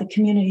about the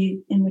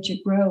community in which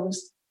it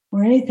grows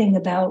or anything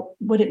about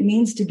what it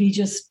means to be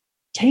just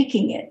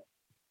taking it.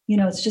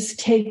 It's just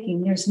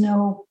taking. There's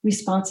no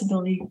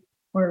responsibility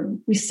or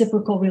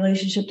reciprocal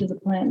relationship to the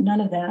plant,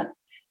 none of that.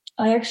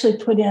 I actually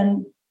put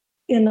in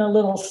a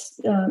little,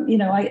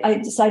 I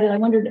decided, I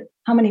wondered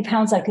how many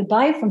pounds I could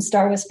buy from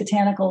Star West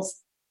Botanicals.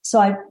 So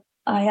I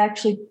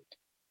actually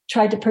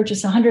tried to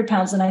purchase 100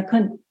 pounds and I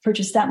couldn't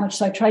purchase that much.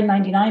 So I tried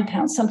 99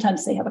 pounds.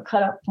 Sometimes they have a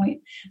cutoff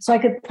point. So I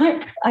could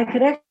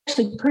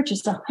actually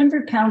purchase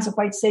 100 pounds of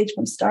white sage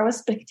from Star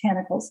West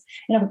Botanicals,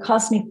 and it would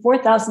cost me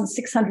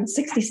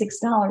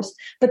 $4,666.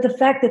 But the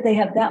fact that they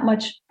have that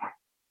much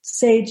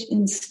sage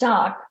in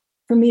stock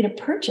for me to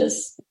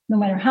purchase, no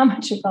matter how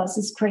much it costs,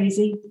 is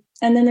crazy.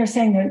 And then they're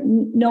saying that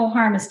no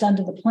harm is done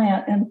to the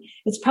plant. And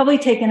it's probably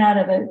taken out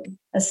of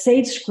a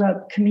sage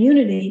scrub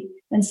community,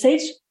 and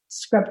sage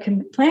scrub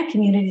plant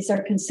communities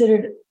are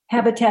considered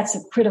habitats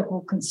of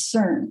critical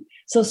concern.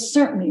 So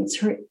certainly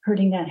it's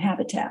hurting that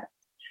habitat.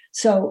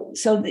 So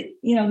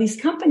these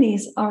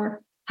companies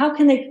how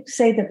can they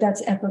say that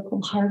that's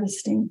ethical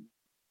harvesting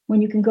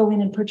when you can go in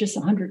and purchase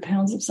 100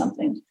 pounds of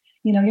something?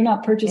 You're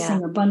not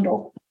purchasing a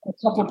bundle, a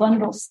couple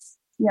bundles.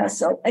 Yeah.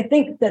 So I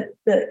think that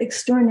the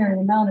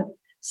extraordinary amount of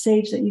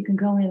sage that you can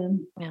go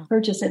in and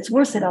purchase, it's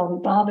worse at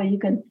Alibaba.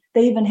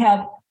 They even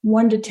have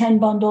 1 to 10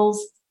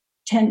 bundles,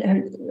 10,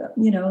 and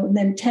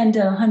then 10 to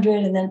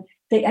 100. And then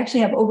they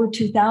actually have over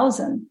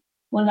 2,000.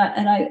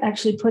 I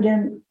actually put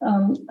in,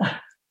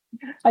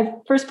 I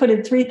first put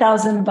in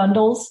 3,000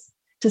 bundles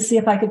to see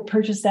if I could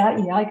purchase that.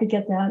 Yeah, I could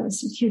get that. It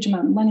was a huge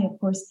amount of money, of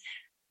course,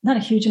 not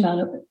a huge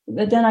amount of it.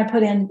 But then I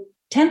put in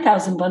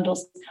 10,000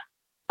 bundles.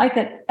 I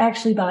could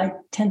actually buy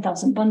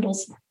 10,000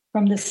 bundles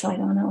from this site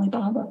on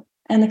Alibaba.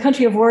 And the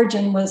country of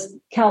origin was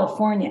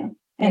California,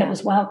 and it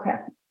was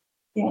wildcraft.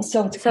 Yeah,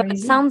 so it's crazy. So it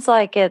sounds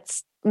like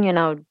it's,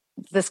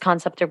 this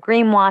concept of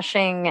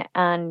greenwashing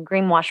and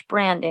greenwash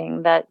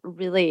branding, that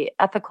really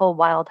ethical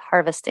wild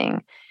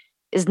harvesting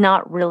is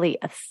not really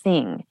a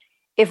thing.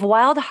 If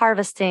wild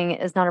harvesting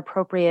is not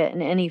appropriate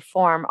in any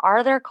form,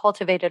 are there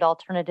cultivated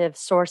alternative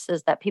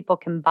sources that people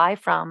can buy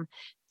from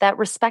that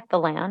respect the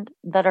land,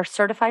 that are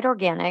certified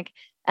organic,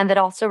 and that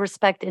also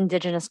respect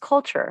indigenous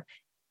culture?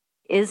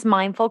 Is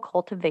mindful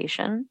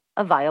cultivation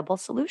a viable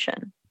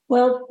solution?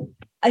 Well,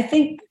 I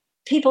think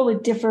people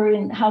would differ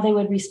in how they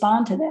would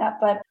respond to that.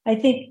 But I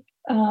think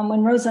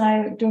when Rose and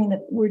I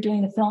were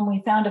doing the film,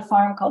 we found a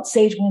farm called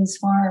Sage Winds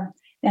Farm,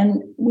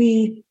 and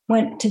we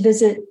went to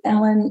visit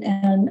Ellen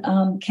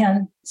and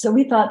Ken. So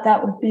we thought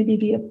that would maybe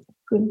be a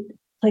good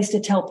place to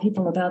tell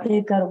people about.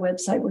 They've got a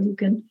website where you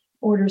can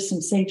order some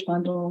sage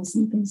bundles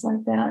and things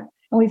like that.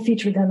 And we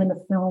featured them in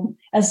the film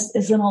as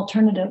an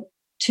alternative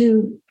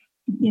to,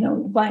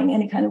 buying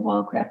any kind of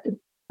wildcrafted.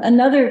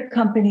 Another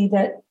company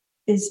that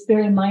is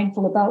very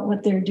mindful about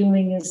what they're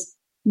doing is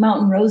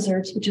Mountain Rose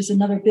Herbs, which is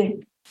another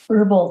big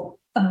herbal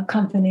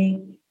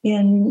company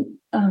in,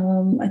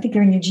 I think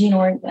they're in Eugene,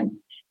 Oregon.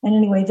 And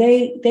anyway,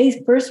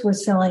 they first were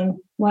selling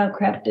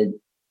wildcrafted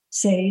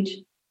sage,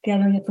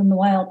 gathering it from the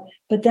wild,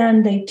 but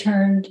then they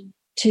turned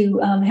to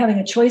having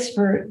a choice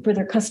for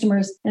their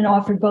customers and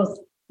offered both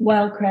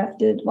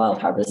wildcrafted,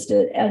 wild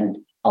harvested, and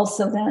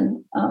also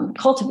then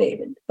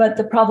cultivated. But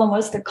the problem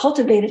was the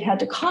cultivated had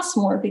to cost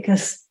more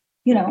because,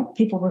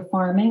 people were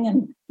farming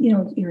and,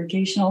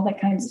 irrigation, all that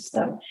kinds of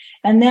stuff.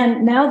 And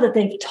then now that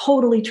they've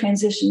totally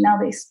transitioned, now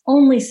they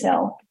only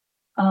sell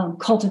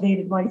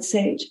cultivated white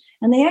sage.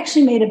 And they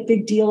actually made a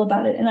big deal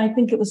about it. And I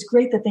think it was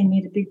great that they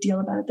made a big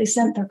deal about it. They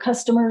sent their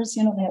customers,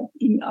 they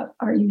have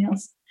our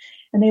emails,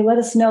 and they let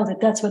us know that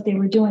that's what they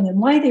were doing and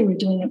why they were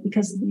doing it,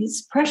 because of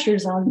these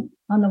pressures on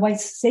the white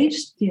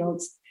sage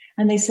fields.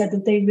 And they said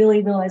that they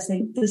really realized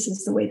this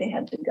is the way they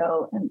had to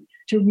go, and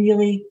to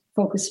really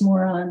focus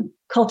more on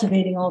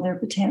cultivating all their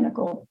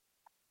botanical.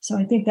 So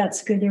I think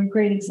that's good. They're a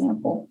great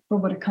example for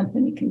what a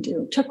company can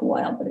do. It took a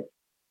while,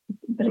 but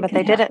But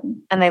they did it,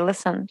 and they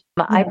listened.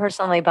 Yeah. I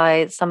personally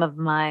buy some of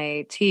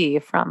my tea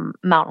from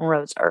Mountain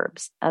Rose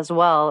Herbs as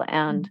well,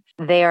 and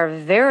they are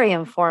very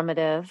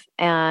informative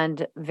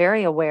and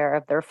very aware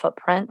of their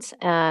footprint,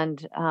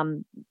 and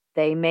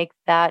they make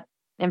that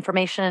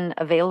information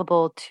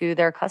available to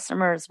their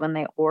customers when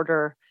they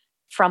order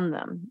from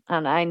them.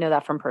 And I know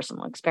that from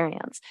personal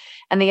experience.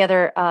 And the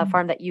other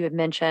farm that you had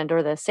mentioned,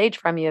 or the sage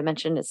farm you had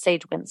mentioned, is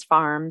Sage Winds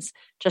Farms.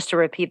 Just to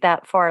repeat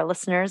that for our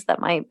listeners that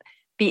might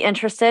be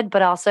interested,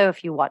 but also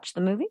if you watch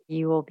the movie,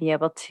 you will be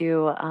able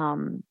to,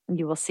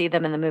 you will see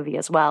them in the movie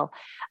as well.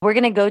 We're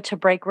going to go to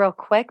break real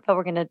quick, but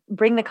we're going to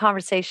bring the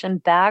conversation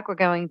back. We're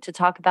going to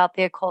talk about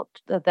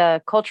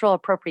the cultural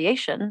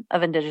appropriation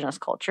of Indigenous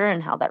culture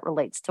and how that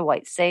relates to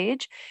white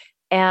sage,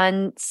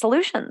 and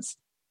solutions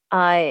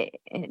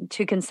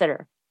to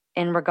consider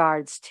in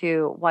regards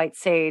to white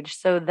sage,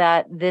 so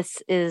that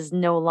this is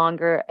no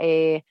longer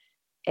a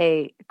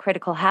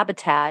critical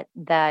habitat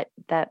that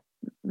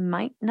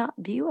might not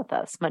be with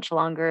us much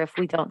longer if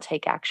we don't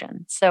take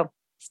action. So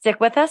stick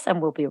with us and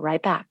we'll be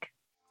right back.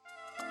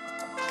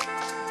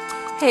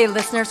 Hey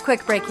listeners,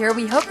 quick break here.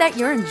 We hope that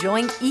you're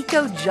enjoying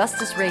Eco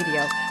Justice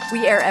Radio.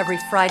 We air every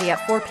Friday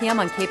at 4 p.m.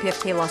 on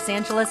KPFK Los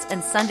Angeles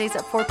and Sundays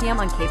at 4 p.m.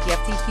 on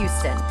KPFT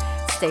Houston.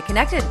 Stay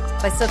connected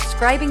by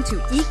subscribing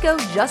to Eco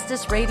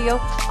Justice Radio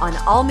on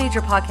all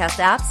major podcast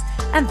apps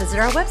and visit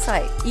our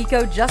website,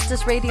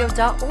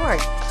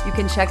 ecojusticeradio.org. You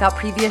can check out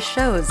previous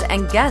shows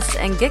and guests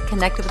and get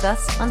connected with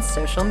us on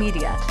social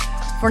media.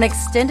 For an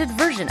extended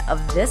version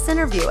of this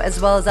interview, as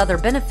well as other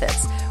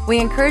benefits, we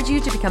encourage you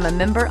to become a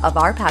member of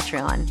our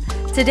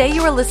Patreon. Today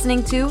you are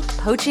listening to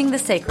Poaching the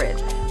Sacred,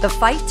 the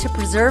fight to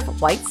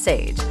preserve white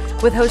sage,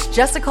 with host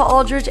Jessica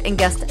Aldridge and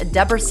guest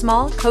Deborah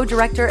Small,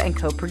 co-director and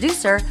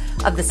co-producer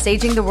of the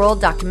Saging the World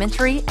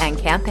documentary and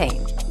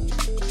campaign.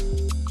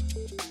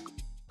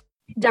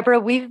 Deborah,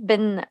 we've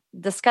been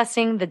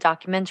discussing the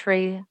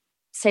documentary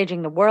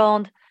Saging the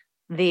World,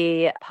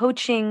 the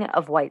poaching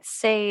of white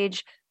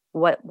sage,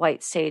 what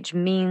white sage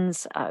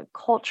means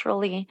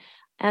culturally,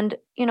 and,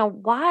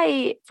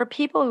 why, for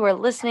people who are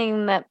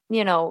listening that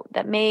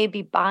may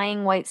be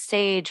buying white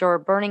sage or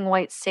burning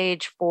white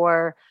sage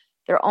for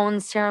their own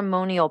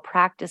ceremonial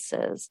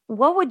practices,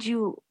 what would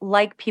you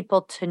like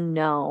people to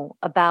know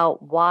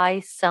about why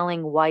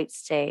selling white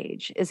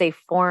sage is a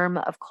form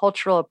of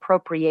cultural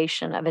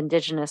appropriation of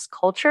Indigenous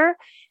culture,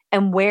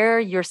 and where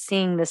you're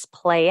seeing this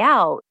play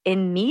out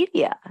in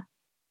media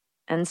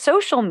and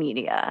social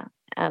media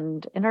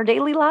and in our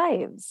daily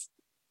lives?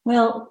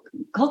 Well,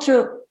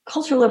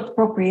 cultural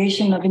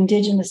appropriation of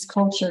Indigenous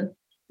culture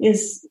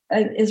is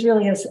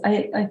really,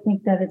 I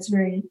think that it's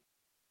very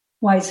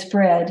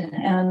widespread.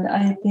 And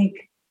I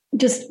think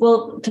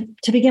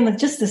to begin with,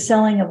 just the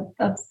selling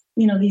of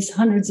these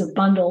hundreds of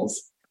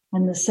bundles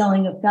and the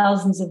selling of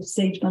thousands of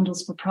sage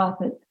bundles for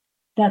profit,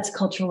 that's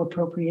cultural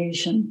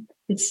appropriation.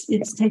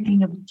 It's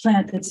taking a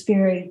plant that's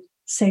very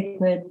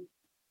sacred,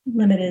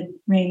 limited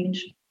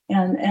range,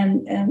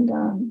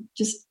 and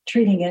just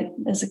treating it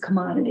as a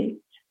commodity.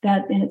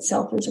 That in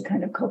itself is a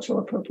kind of cultural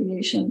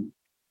appropriation.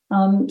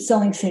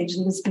 Selling sage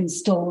that has been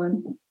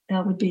stolen,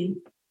 that would be,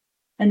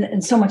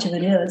 and so much of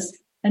it is,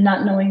 and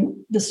not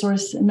knowing the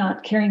source and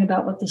not caring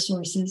about what the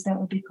source is, that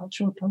would be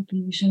cultural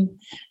appropriation.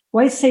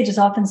 White sage is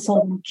often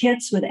sold in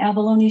kits with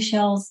abalone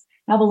shells.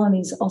 Abalone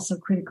is also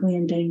critically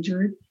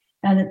endangered,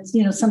 and it's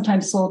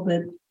sometimes sold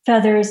with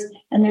feathers.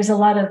 And there's a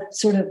lot of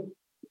sort of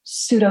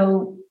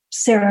pseudo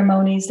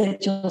ceremonies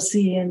that you'll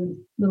see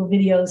in little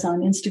videos on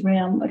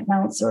Instagram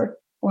accounts or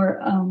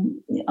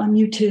on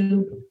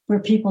YouTube, where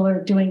people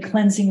are doing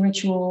cleansing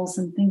rituals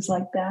and things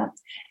like that.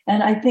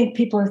 And I think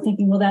people are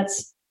thinking, well,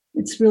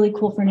 it's really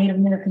cool for Native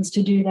Americans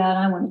to do that.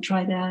 I want to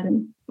try that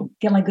and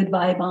get my good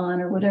vibe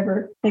on, or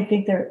whatever they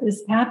think there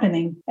is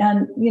happening.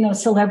 And,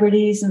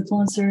 celebrities,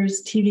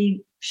 influencers,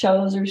 TV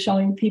shows are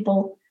showing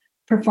people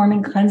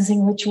performing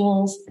cleansing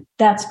rituals.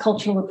 That's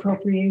cultural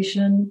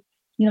appropriation,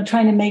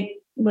 trying to make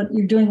what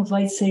you're doing with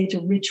white sage a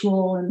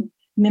ritual and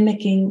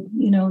mimicking,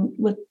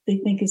 what they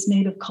think is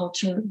Native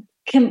culture.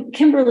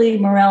 Kimberly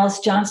Morales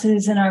Johnson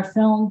is in our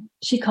film.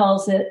 She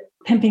calls it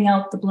pimping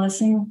out the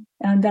blessing.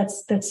 And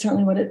that's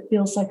certainly what it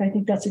feels like. I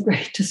think that's a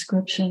great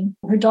description.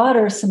 Her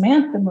daughter,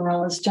 Samantha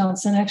Morales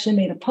Johnson, actually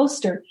made a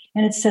poster,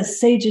 and it says,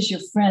 "Sage is your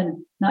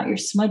friend, not your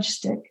smudge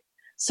stick."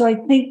 So I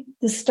think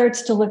this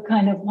starts to look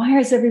kind of, why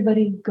is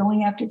everybody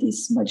going after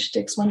these smudge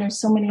sticks when there's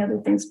so many other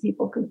things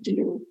people could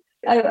do?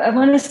 I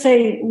want to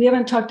say, we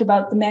haven't talked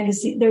about the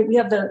magazine. We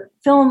have the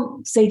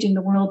film Saging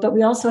the World, but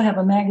we also have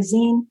a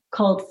magazine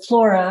called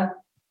Flora,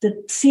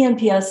 the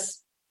CNPS.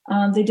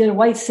 They did a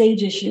white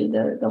sage issue.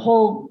 The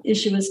whole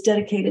issue is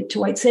dedicated to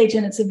white sage,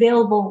 and it's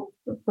available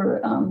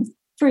for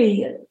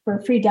free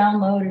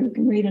download, or you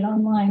can read it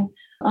online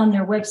on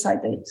their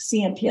website, the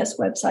CNPS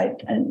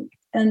website.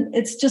 And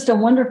it's just a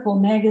wonderful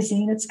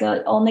magazine. It's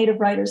got all Native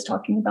writers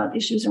talking about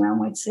issues around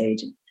white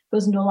sage.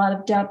 Goes into a lot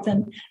of depth.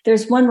 And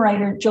there's one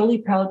writer,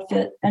 Jolie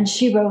Proudfit, and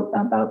she wrote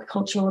about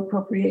cultural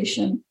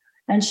appropriation.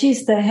 And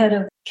she's the head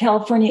of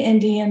California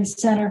Indian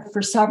Center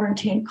for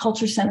Sovereignty and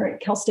Culture Center at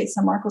Cal State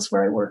San Marcos,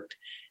 where I worked.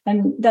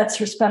 And that's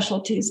her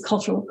specialty, is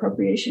cultural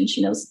appropriation.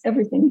 She knows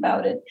everything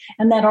about it.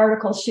 And that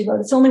article she wrote,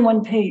 it's only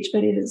one page,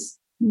 but it is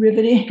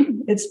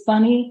riveting. It's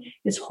funny.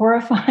 It's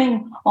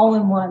horrifying, all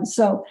in one.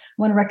 So I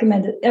want to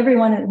recommend it.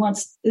 Everyone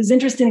that is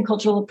interested in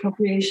cultural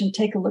appropriation,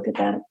 take a look at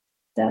that,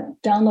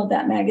 download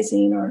that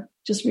magazine or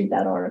just read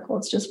that article.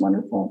 It's just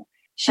wonderful.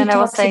 She and I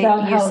will talks say,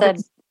 about you how said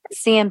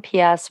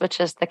CNPS, which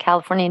is the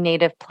California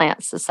Native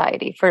Plant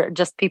Society, for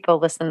just people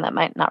listening that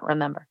might not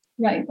remember.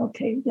 Right.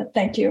 Okay. Yeah.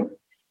 Thank you.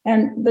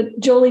 But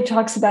Jolie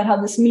talks about how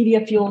this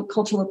media fueled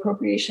cultural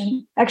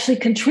appropriation actually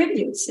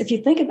contributes. If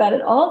you think about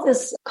it, all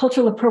this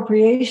cultural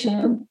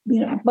appropriation,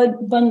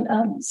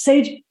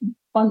 sage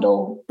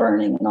bundle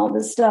burning and all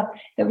this stuff,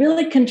 it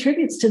really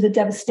contributes to the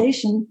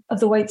devastation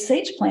of the white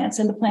sage plants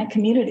and the plant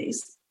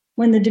communities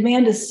when the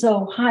demand is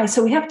so high.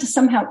 So we have to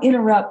somehow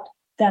interrupt.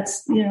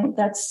 That's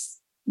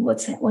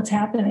what's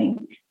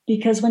happening.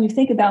 Because when you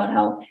think about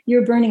how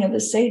your burning of a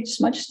sage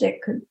smudge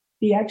stick could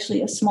be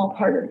actually a small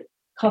part of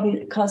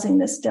causing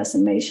this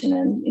decimation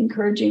and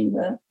encouraging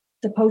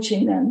the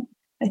poaching, then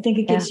I think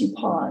it gives you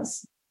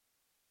pause.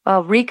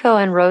 Well, Rico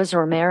and Rose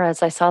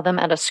Ramirez, I saw them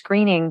at a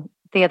screening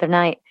the other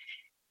night.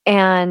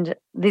 And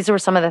these were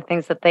some of the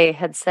things that they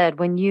had said.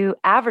 When you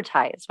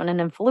advertise, when an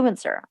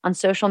influencer on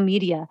social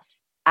media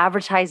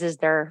advertises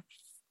their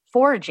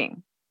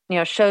foraging,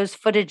 shows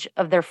footage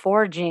of their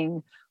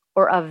foraging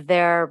or of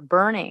their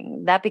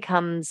burning, that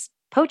becomes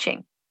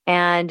poaching.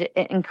 And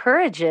it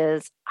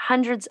encourages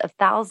hundreds of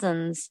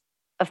thousands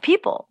of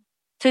people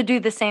to do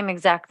the same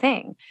exact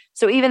thing.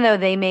 So even though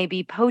they may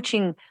be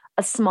poaching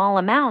a small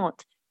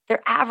amount,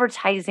 they're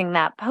advertising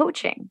that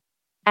poaching.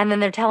 And then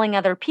they're telling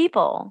other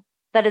people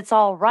that it's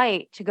all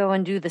right to go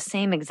and do the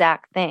same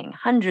exact thing,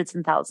 hundreds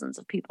and thousands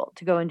of people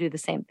to go and do the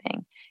same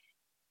thing.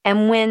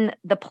 And when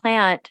the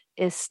plant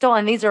is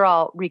stolen, these are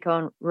all Rico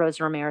and Rose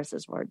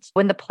Ramirez's words,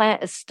 when the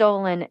plant is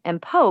stolen and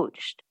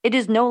poached, it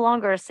is no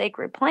longer a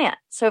sacred plant.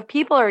 So if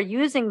people are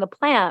using the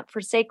plant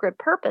for sacred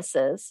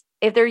purposes,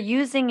 if they're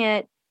using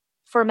it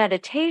for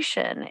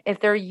meditation, if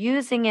they're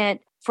using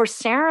it for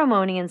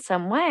ceremony in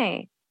some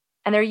way,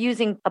 and they're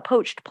using a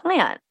poached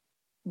plant,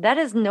 that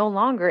is no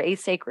longer a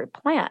sacred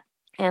plant.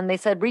 And they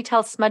said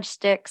retail smudge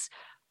sticks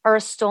are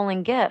a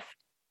stolen gift.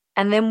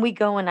 And then we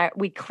go and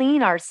we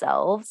cleanse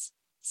ourselves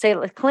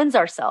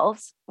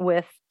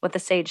with a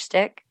sage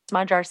stick,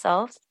 smudge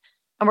ourselves,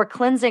 and we're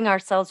cleansing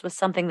ourselves with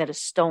something that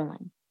is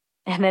stolen.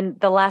 And then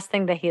the last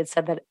thing that he had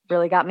said that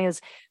really got me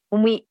is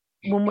when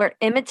we're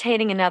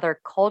imitating another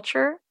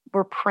culture,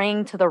 we're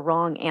praying to the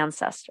wrong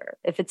ancestor.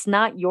 If it's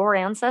not your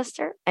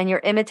ancestor and you're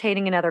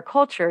imitating another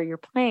culture, you're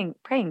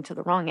praying to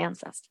the wrong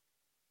ancestor.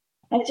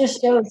 It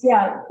just shows,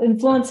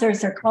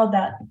 influencers are called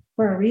that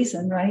for a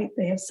reason, right?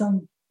 They have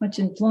so much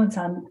influence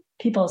on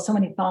people, so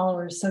many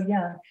followers. So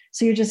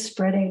you're just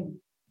spreading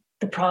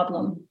the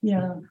problem,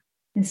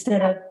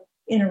 instead of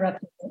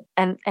interrupting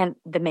it. And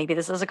maybe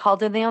this is a call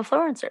to the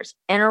influencers.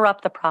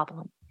 Interrupt the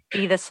problem,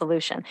 be the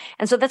solution.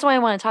 And so that's why I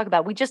want to talk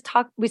about.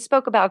 We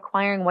spoke about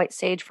acquiring white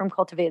sage from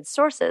cultivated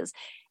sources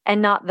and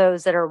not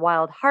those that are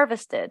wild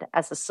harvested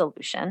as a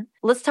solution.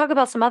 Let's talk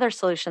about some other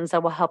solutions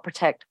that will help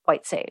protect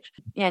white sage.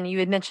 And you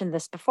had mentioned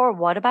this before.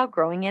 What about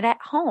growing it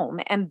at home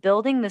and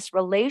building this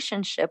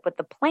relationship with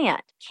the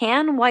plant?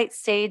 Can white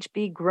sage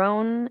be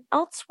grown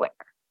elsewhere?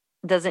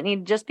 Does it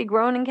need to just be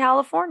grown in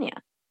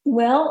California?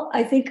 Well,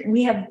 I think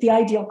we have the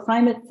ideal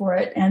climate for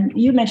it. And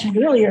you mentioned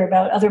earlier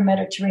about other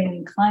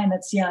Mediterranean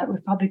climates. Yeah, it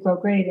would probably grow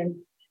great in,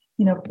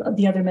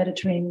 the other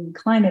Mediterranean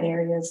climate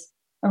areas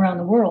around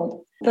the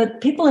world.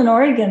 But people in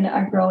Oregon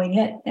are growing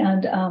it.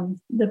 And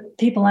the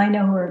people I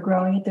know who are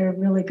growing it, they're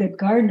really good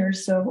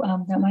gardeners. So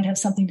that might have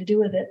something to do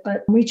with it.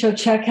 But Richo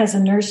Czech has a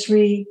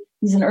nursery.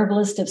 He's an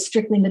herbalist of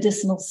strictly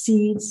medicinal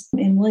seeds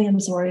in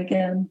Williams,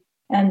 Oregon.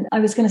 And I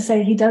was going to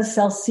say he does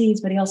sell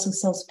seeds, but he also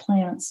sells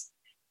plants.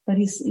 But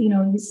he's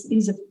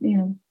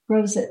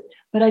grows it.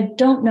 But I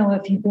don't know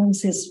if he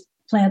brings his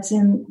plants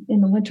in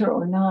the winter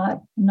or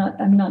not.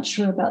 I'm not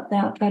sure about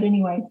that. But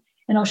anyway,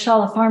 and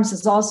Oshala Farms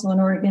is also in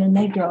Oregon, and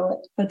they grow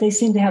it. But they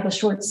seem to have a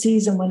short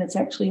season when it's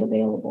actually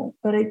available.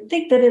 But I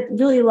think that it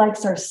really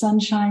likes our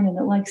sunshine and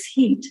it likes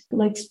heat. It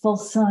likes full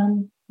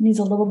sun. Needs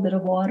a little bit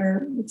of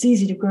water. It's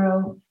easy to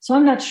grow. So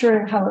I'm not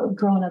sure how it would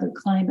grow in other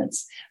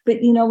climates.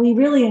 But, we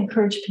really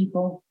encourage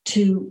people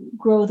to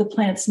grow the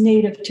plants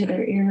native to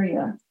their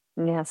area.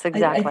 Yes,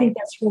 exactly. I think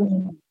that's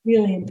really,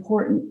 really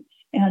important.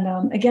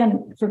 And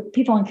again, for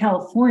people in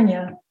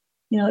California,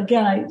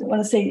 again, I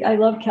want to say I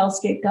love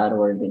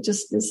calscape.org. It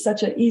just is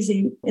such an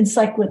easy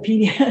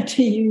encyclopedia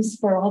to use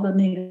for all the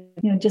native,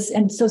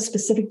 and so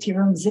specific to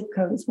your own zip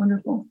code. It's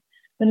wonderful.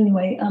 But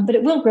anyway, but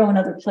it will grow in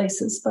other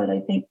places. But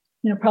I think,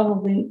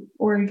 probably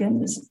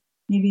Oregon is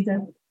maybe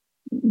the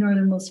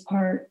northernmost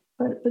part.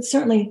 But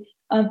certainly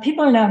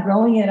people are now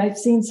growing it. I've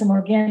seen some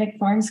organic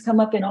farms come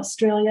up in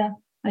Australia.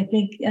 I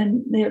think,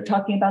 and they're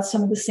talking about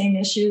some of the same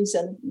issues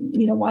and,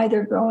 why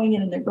they're growing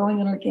it, and they're growing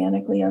it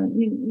organically.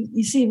 And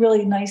you see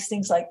really nice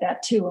things like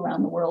that too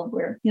around the world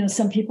where,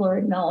 some people are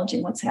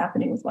acknowledging what's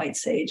happening with white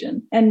sage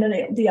and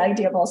the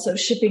idea of also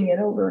shipping it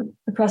over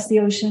across the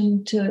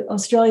ocean to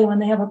Australia when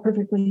they have a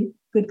perfectly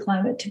good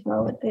climate to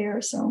grow it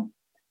there. So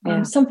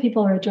some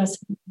people are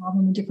addressing the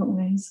problem in different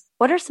ways.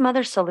 What are some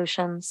other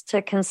solutions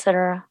to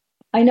consider?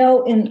 I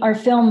know in our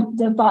film,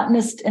 the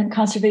botanist and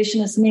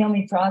conservationist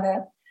Naomi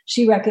Fraga,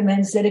 she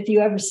recommends that if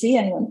you ever see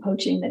anyone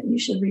poaching, that you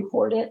should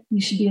report it.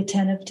 You should be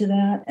attentive to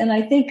that. And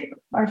I think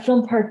our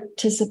film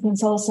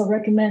participants also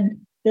recommend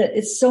that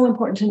it's so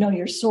important to know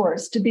your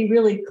source, to be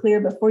really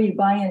clear before you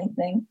buy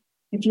anything.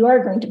 If you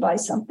are going to buy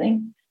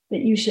something,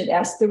 that you should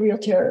ask the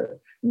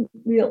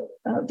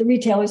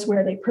retailers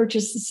where they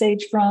purchase the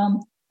sage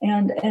from,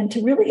 and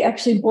to really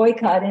actually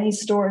boycott any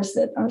stores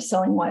that are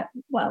selling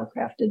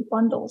wildcrafted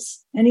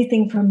bundles,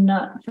 anything from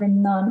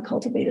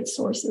non-cultivated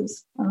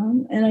sources.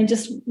 And I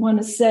just want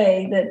to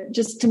say that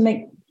just to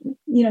make,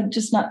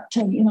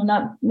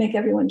 not make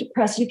everyone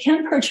depressed, you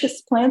can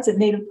purchase plants at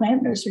native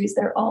plant nurseries.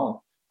 They're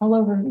all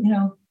over,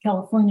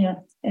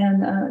 California.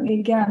 And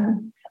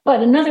again, but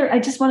I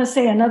just want to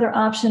say another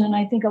option, and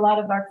I think a lot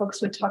of our folks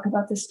would talk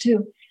about this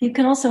too. You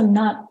can also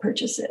not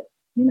purchase it.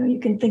 You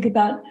can think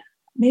about,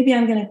 maybe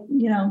I'm going to,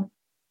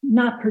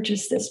 not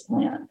purchase this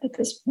plant at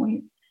this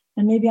point.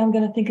 And maybe I'm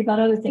going to think about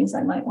other things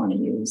I might want to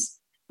use,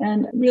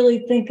 and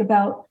really think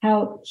about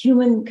how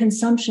human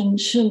consumption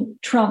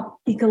shouldn't trump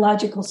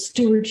ecological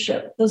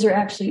stewardship. Those are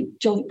actually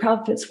Jolie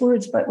Proudfit's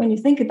words. But when you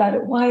think about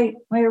it, why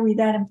are we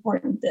that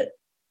important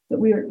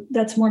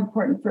that's more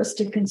important for us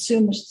to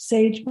consume a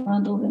sage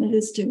bundle than it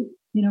is to,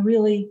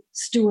 really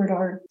steward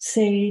our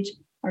sage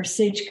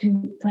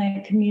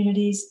plant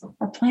communities,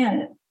 our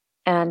planet.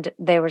 And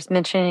they were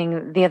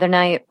mentioning the other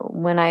night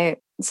when I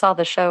saw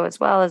the show as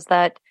well, is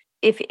that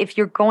if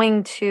you're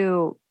going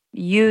to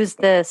use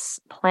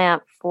this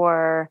plant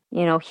for,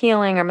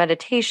 healing or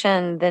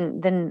meditation,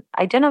 then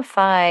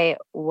identify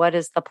what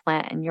is the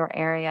plant in your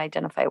area,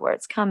 identify where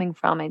it's coming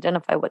from,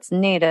 identify what's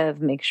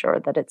native, make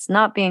sure that it's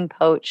not being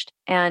poached,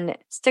 and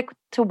stick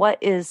to what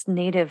is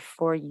native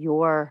for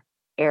your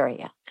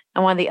area.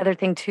 And one of the other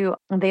thing too,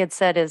 they had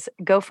said is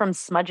go from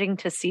smudging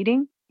to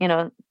seeding.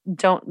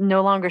 Don't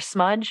no longer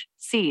smudge,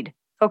 seed.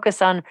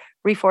 Focus on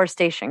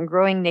reforestation,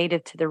 growing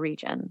native to the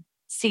region,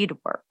 seed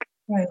work,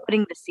 right.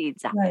 Putting the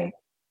seeds out.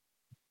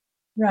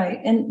 Right.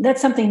 And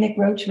that's something Nick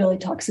Roach really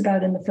talks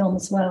about in the film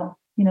as well,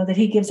 that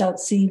he gives out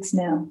seeds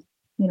now,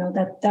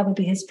 that would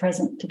be his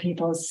present to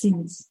people as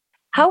seeds.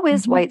 How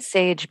is white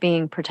sage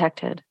being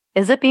protected?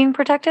 Is it being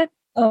protected?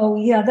 Oh,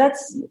 yeah,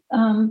 that's,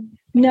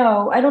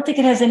 no, I don't think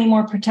it has any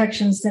more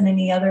protections than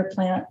any other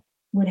plant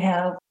would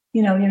have.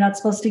 You're not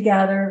supposed to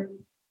gather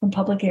from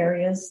public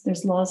areas.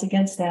 There's laws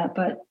against that,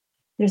 but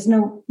there's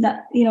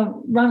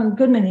Ron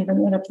Goodman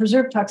even at a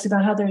preserve talks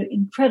about how they're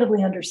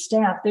incredibly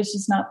understaffed. There's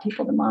just not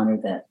people to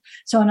monitor that.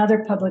 So in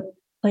other public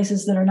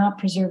places that are not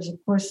preserves, of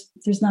course,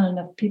 there's not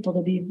enough people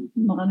to be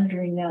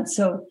monitoring that.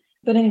 So,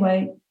 but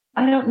anyway,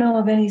 I don't know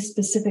of any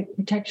specific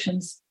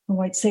protections for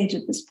white sage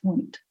at this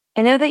point.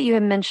 I know that you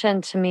had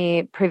mentioned to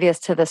me previous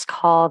to this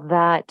call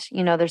that,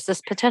 there's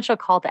this potential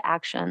call to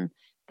action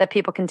that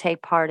people can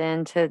take part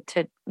in to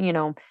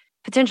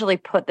potentially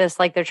put this,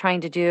 like they're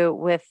trying to do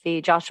with the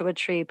Joshua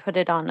tree, put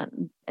it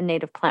on a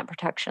native plant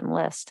protection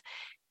list.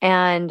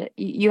 And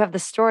you have the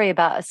story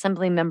about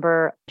Assembly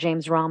member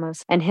James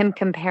Ramos and him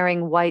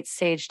comparing white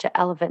sage to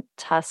elephant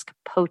tusk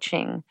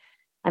poaching.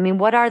 I mean,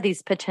 what are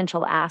these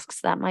potential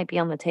asks that might be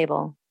on the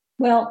table?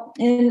 Well,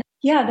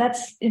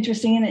 that's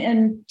interesting.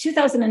 In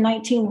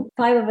 2019,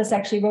 5 of us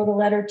actually wrote a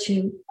letter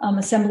to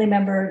Assembly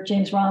member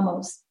James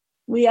Ramos.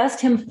 We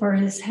asked him for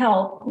his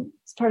help.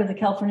 As part of the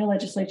California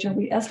legislature,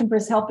 we asked him for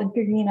his help in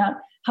figuring out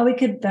how we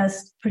could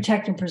best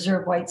protect and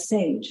preserve white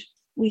sage.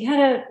 We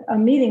had a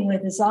meeting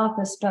with his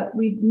office, but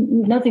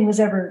nothing was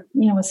ever,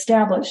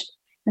 established.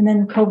 And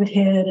then COVID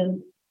hit,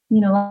 and we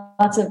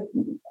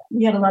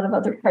had a lot of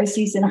other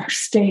crises in our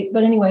state.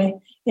 But anyway,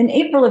 in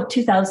April of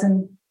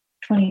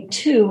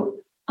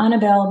 2022,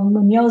 Annabelle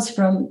Munoz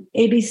from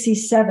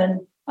ABC7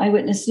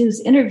 Eyewitness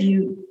News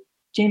interviewed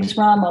James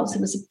Ramos.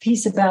 It was a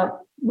piece about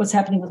what's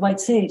happening with white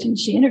sage, and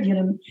she interviewed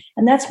him.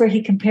 And that's where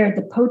he compared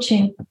the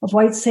poaching of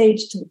white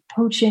sage to the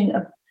poaching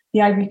of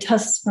the ivory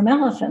tusks from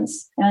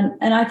elephants. And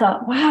I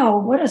thought, wow,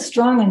 what a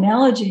strong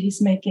analogy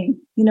he's making,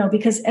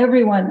 because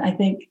everyone, I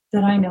think,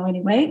 that I know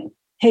anyway,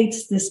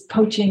 hates this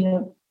poaching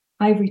of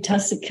ivory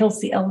tusks that kills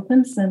the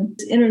elephants, and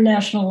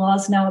international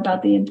laws now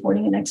about the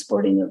importing and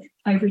exporting of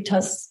ivory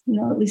tusks,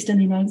 at least in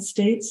the United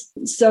States.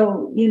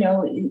 So,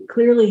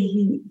 clearly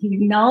he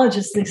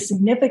acknowledges the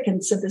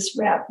significance of this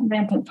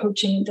rampant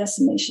poaching and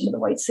decimation of the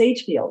white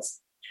sage fields.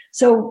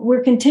 So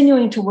we're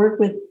continuing to work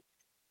with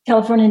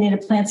California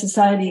Native Plant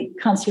Society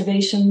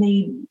conservation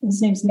lead.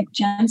 His name's Nick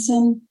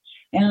Jensen,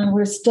 and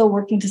we're still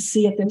working to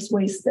see if there's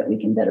ways that we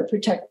can better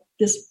protect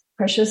this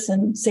precious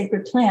and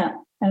sacred plant.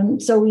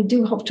 And so we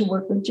do hope to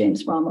work with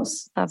James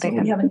Ramos. So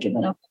we haven't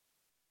given up.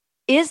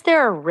 Is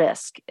there a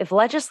risk, if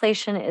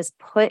legislation is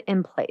put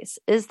in place,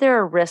 is there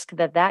a risk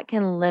that that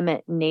can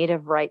limit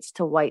native rights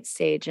to white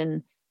sage?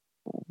 And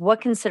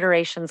what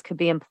considerations could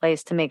be in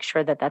place to make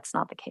sure that that's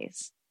not the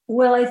case?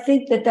 Well, I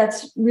think that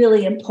that's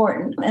really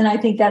important. And I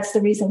think that's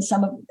the reason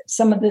some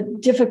of the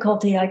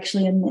difficulty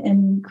actually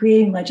in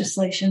creating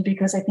legislation,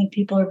 because I think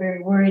people are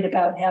very worried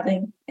about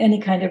having any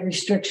kind of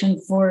restriction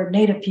for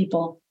Native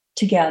people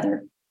to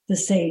gather the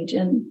sage.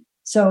 And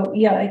so,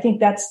 yeah, I think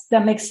that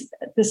makes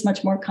this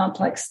much more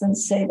complex than,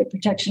 say, the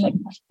protection of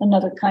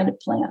another kind of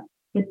plant.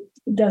 It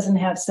doesn't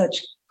have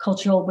such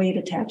cultural weight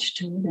attached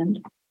to it. And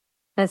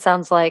it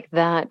sounds like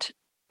that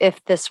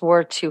if this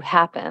were to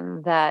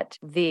happen, that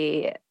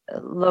the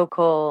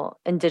local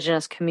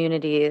indigenous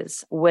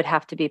communities would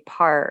have to be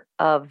part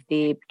of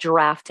the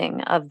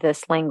drafting of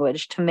this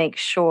language to make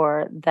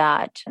sure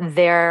that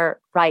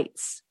their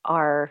rights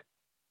are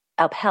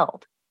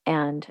upheld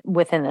and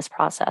within this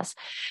process.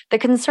 The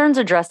concerns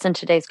addressed in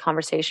today's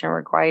conversation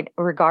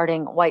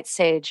regarding white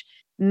sage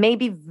may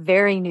be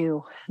very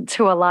new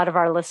to a lot of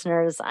our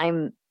listeners.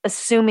 I'm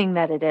assuming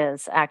that it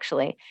is,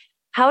 actually.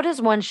 How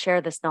does one share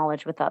this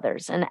knowledge with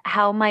others, and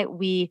how might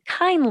we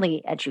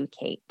kindly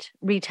educate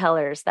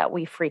retailers that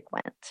we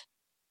frequent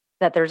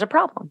that there's a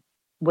problem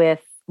with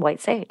white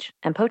sage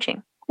and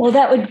poaching? Well,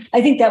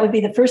 I think that would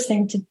be the first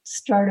thing to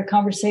start a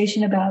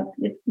conversation about,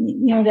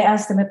 to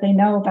ask them if they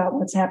know about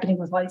what's happening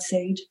with white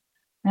sage,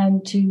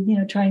 and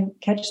to, try and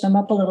catch them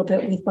up a little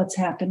bit with what's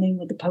happening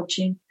with the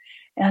poaching,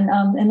 and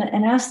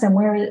ask them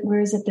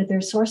where is it that they're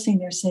sourcing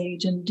their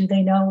sage, and do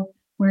they know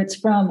where it's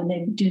from,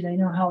 and do they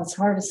know how it's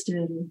harvested,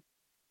 and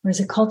where is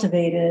it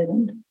cultivated?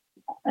 And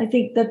I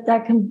think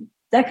that can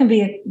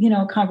be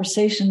a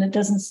conversation that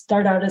doesn't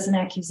start out as an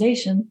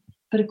accusation,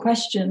 but a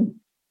question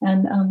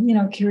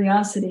and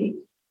curiosity.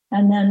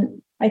 And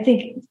then I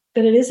think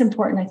that it is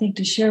important, I think,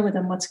 to share with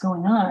them what's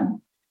going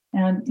on,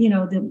 and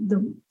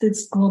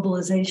this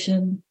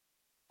globalization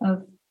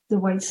of the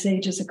white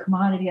sage as a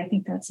commodity. I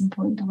think that's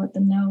important to let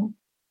them know.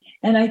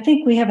 And I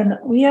think we have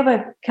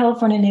a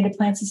California Native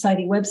Plant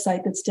Society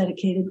website that's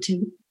dedicated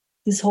to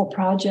this whole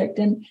project,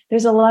 and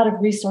there's a lot of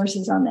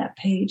resources on that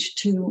page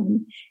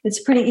too. It's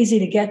pretty easy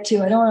to get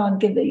to. I don't want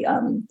to give the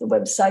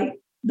website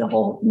the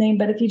whole name,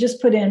 but if you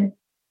just enter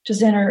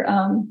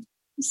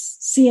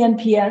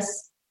CNPS,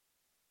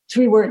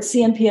 3 words.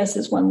 CNPS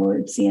is 1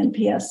 word.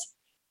 CNPS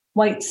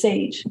white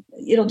sage.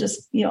 It'll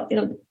just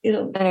it'll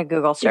in a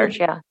Google search,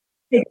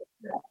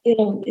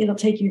 it'll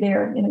take you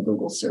there in a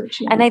Google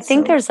search. And I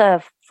think there's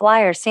a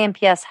flyer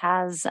CNPS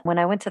has when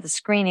I went to the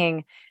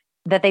screening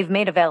that they've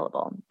made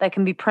available that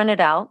can be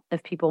printed out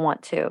if people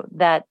want to,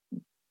 that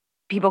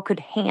people could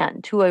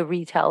hand to a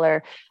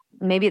retailer.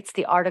 Maybe it's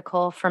the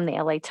article from the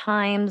LA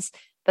Times,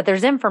 but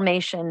there's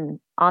information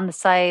on the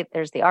site.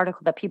 There's the article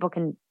that people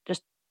can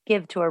just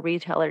give to a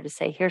retailer to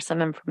say, here's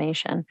some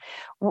information.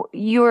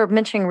 You were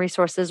mentioning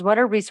resources. What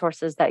are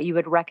resources that you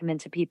would recommend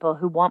to people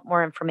who want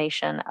more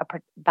information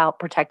about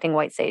protecting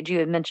white sage? You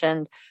had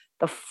mentioned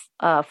the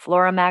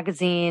Flora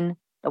magazine,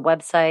 the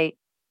website.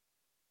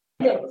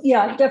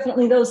 Yeah,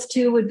 definitely those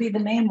two would be the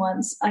main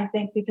ones, I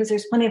think, because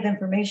there's plenty of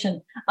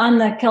information on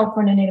the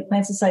California Native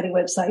Plant Society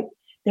website.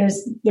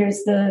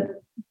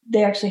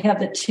 They actually have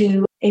the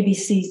 2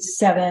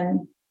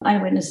 ABC7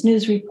 eyewitness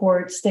news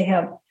reports. They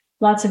have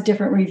lots of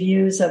different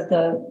reviews of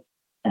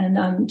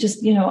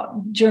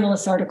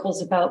journalist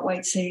articles about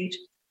white sage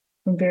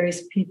from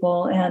various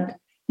people. And,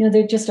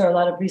 there just are a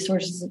lot of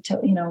resources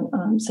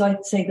so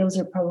I'd say those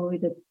are probably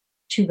the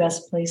 2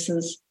 best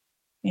places.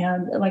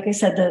 And like I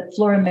said, the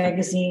Flora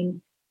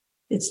magazine,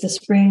 it's the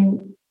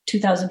spring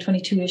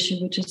 2022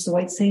 issue, which is the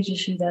white sage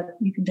issue, that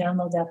you can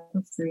download that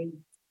for free.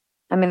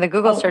 I mean, the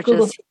Google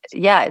searches,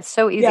 it's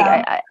so easy.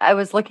 Yeah. I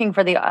was looking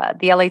for the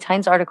LA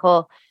Times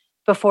article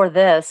before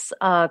this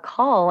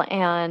call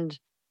and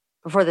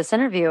before this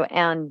interview,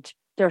 and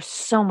there's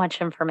so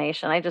much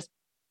information. I just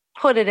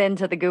put it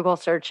into the Google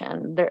search,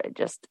 and they're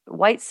just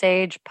white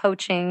sage,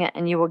 poaching,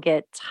 and you will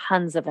get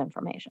tons of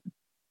information.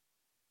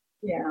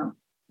 Yeah,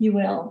 you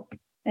will.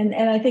 And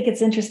I think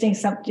it's interesting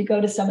to go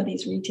to some of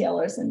these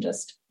retailers and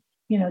just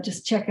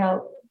check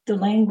out the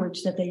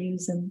language that they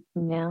use. And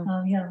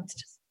it's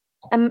just.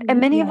 And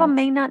many of them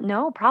may not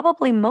know.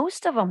 Probably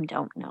most of them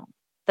don't know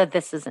that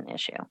this is an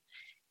issue.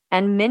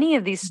 And many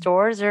of these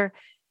stores are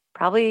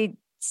probably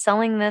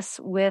selling this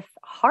with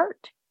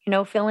heart,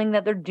 feeling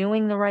that they're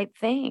doing the right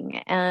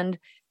thing, and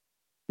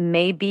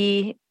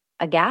maybe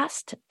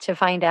aghast to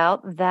find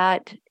out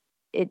that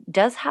it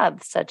does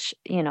have such,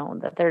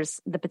 that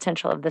there's the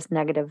potential of this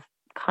negative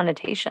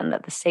connotation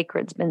that the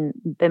sacred's been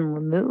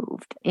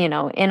removed, in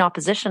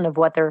opposition of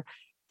what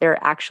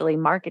they're actually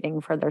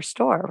marketing for their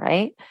store,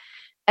 right?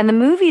 And the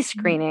movie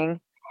screening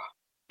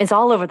is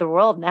all over the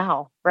world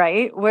now,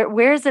 right?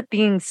 Where is it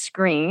being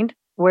screened?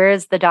 Where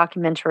is the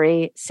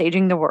documentary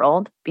Saging the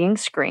World being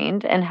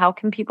screened, and how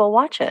can people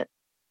watch it?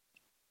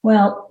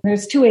 Well,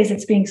 there's 2 ways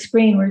it's being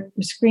screened. We're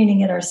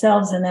screening it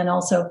ourselves, and then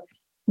also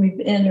we've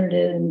entered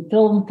it in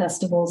film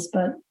festivals,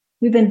 but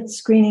we've been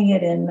screening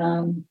it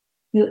in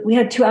We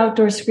had 2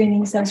 outdoor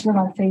screenings. That was one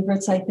of my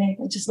favorites, I think.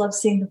 I just love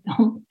seeing the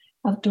film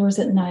outdoors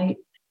at night.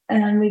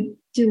 And we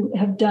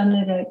have done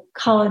it at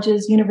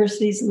colleges,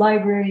 universities,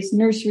 libraries,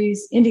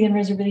 nurseries, Indian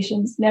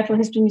reservations, natural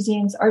history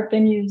museums, art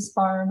venues,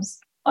 farms,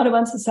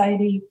 Audubon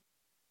Society,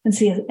 and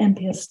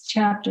CMPS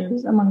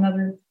chapters, among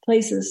other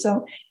places.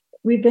 So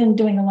we've been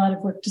doing a lot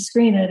of work to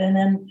screen it. And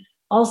then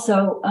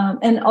also,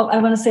 and I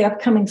want to say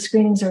upcoming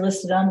screenings are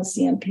listed on the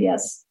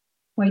CMPS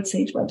White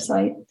Sage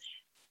website.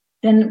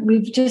 Then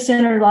we've just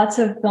entered lots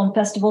of film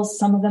festivals.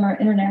 Some of them are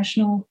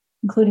international,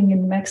 including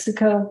in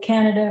Mexico,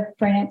 Canada,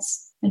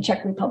 France, and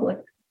Czech Republic.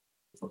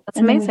 That's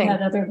amazing.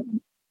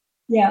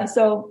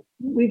 So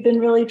we've been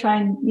really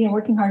trying,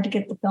 working hard to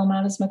get the film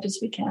out as much as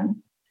we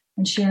can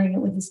and sharing it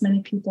with as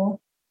many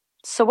people.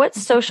 So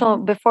what's social,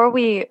 before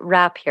we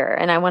wrap here,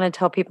 and I want to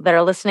tell people that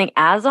are listening,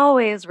 as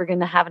always, we're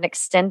going to have an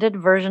extended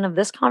version of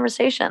this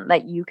conversation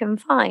that you can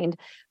find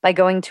by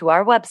going to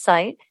our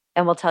website,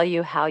 and we'll tell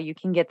you how you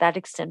can get that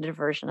extended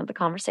version of the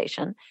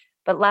conversation.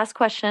 But last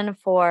question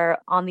for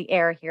on the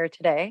air here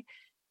today,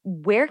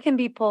 where can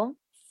people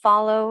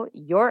follow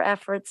your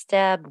efforts,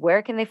 Deb?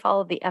 Where can they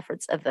follow the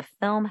efforts of the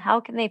film?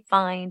 How can they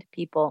find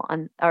people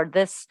or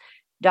this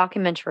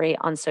documentary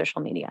on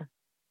social media?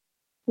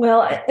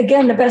 Well,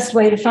 again, the best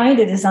way to find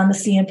it is on the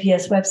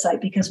CMPS website,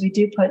 because we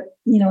do put,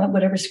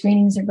 whatever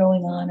screenings are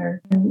going on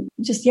or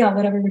just,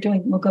 whatever we're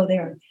doing, we'll go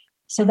there.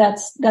 So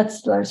that's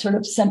our sort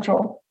of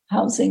central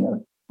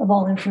housing of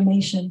all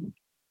information.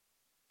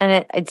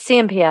 And at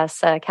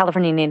CMPS,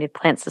 California Native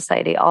Plant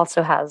Society,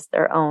 also has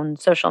their own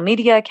social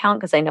media account,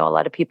 because I know a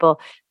lot of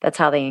people, that's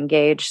how they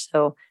engage.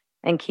 So,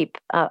 and keep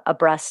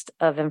abreast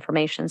of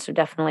information. So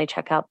definitely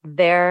check out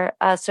their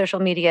social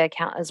media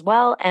account as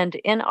well. And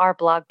in our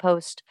blog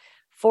post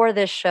for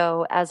this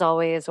show, as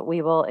always,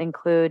 we will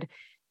include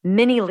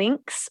many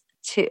links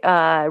to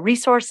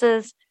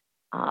resources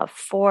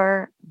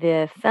for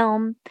the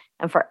film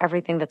and for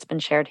everything that's been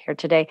shared here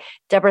today.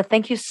 Deborah,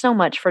 thank you so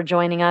much for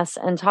joining us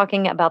and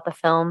talking about the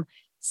film,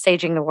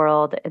 Saging the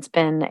World. It's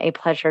been a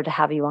pleasure to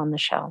have you on the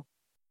show.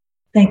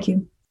 Thank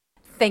you.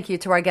 Thank you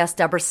to our guest,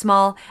 Deborah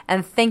Small,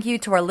 and thank you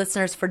to our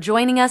listeners for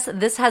joining us.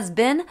 This has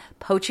been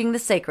Poaching the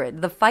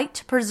Sacred, the fight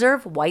to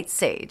preserve white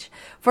sage.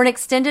 For an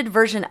extended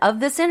version of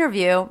this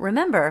interview,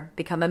 remember,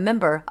 become a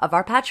member of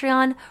our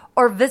Patreon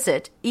or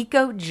visit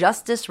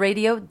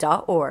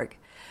ecojusticeradio.org.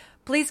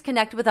 Please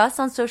connect with us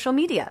on social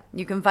media.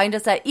 You can find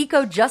us at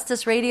Eco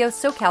Justice Radio,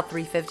 SoCal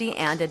 350,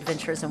 and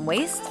Adventures in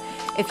Waste.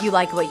 If you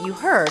like what you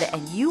heard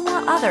and you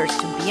want others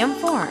to be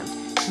informed,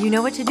 you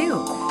know what to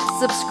do.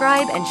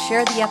 Subscribe and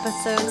share the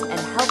episodes and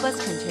help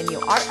us continue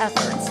our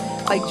efforts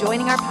by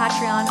joining our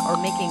Patreon or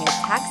making a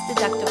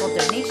tax-deductible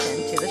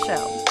donation to the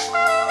show.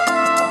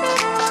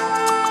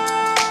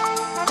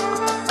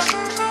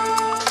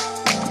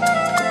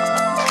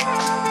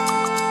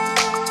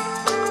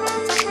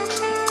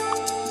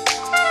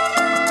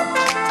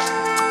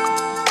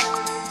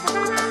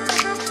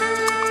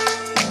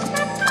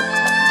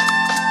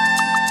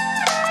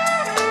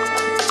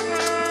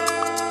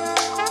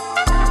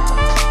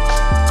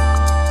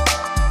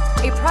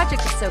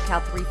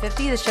 SoCal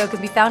 350. The show can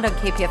be found on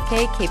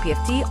KPFK,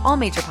 KPFT, all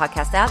major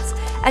podcast apps,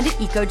 and at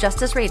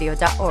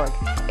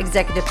ecojusticeradio.org.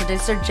 Executive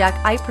producer Jack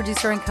Ite,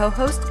 producer and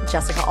co-host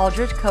Jessica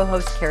Aldridge,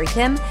 co-host Carrie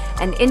Kim,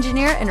 and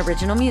engineer and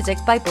original music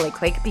by Blake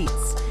Quake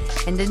Beats.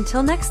 And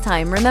until next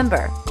time,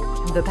 remember,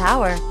 the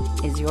power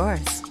is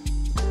yours.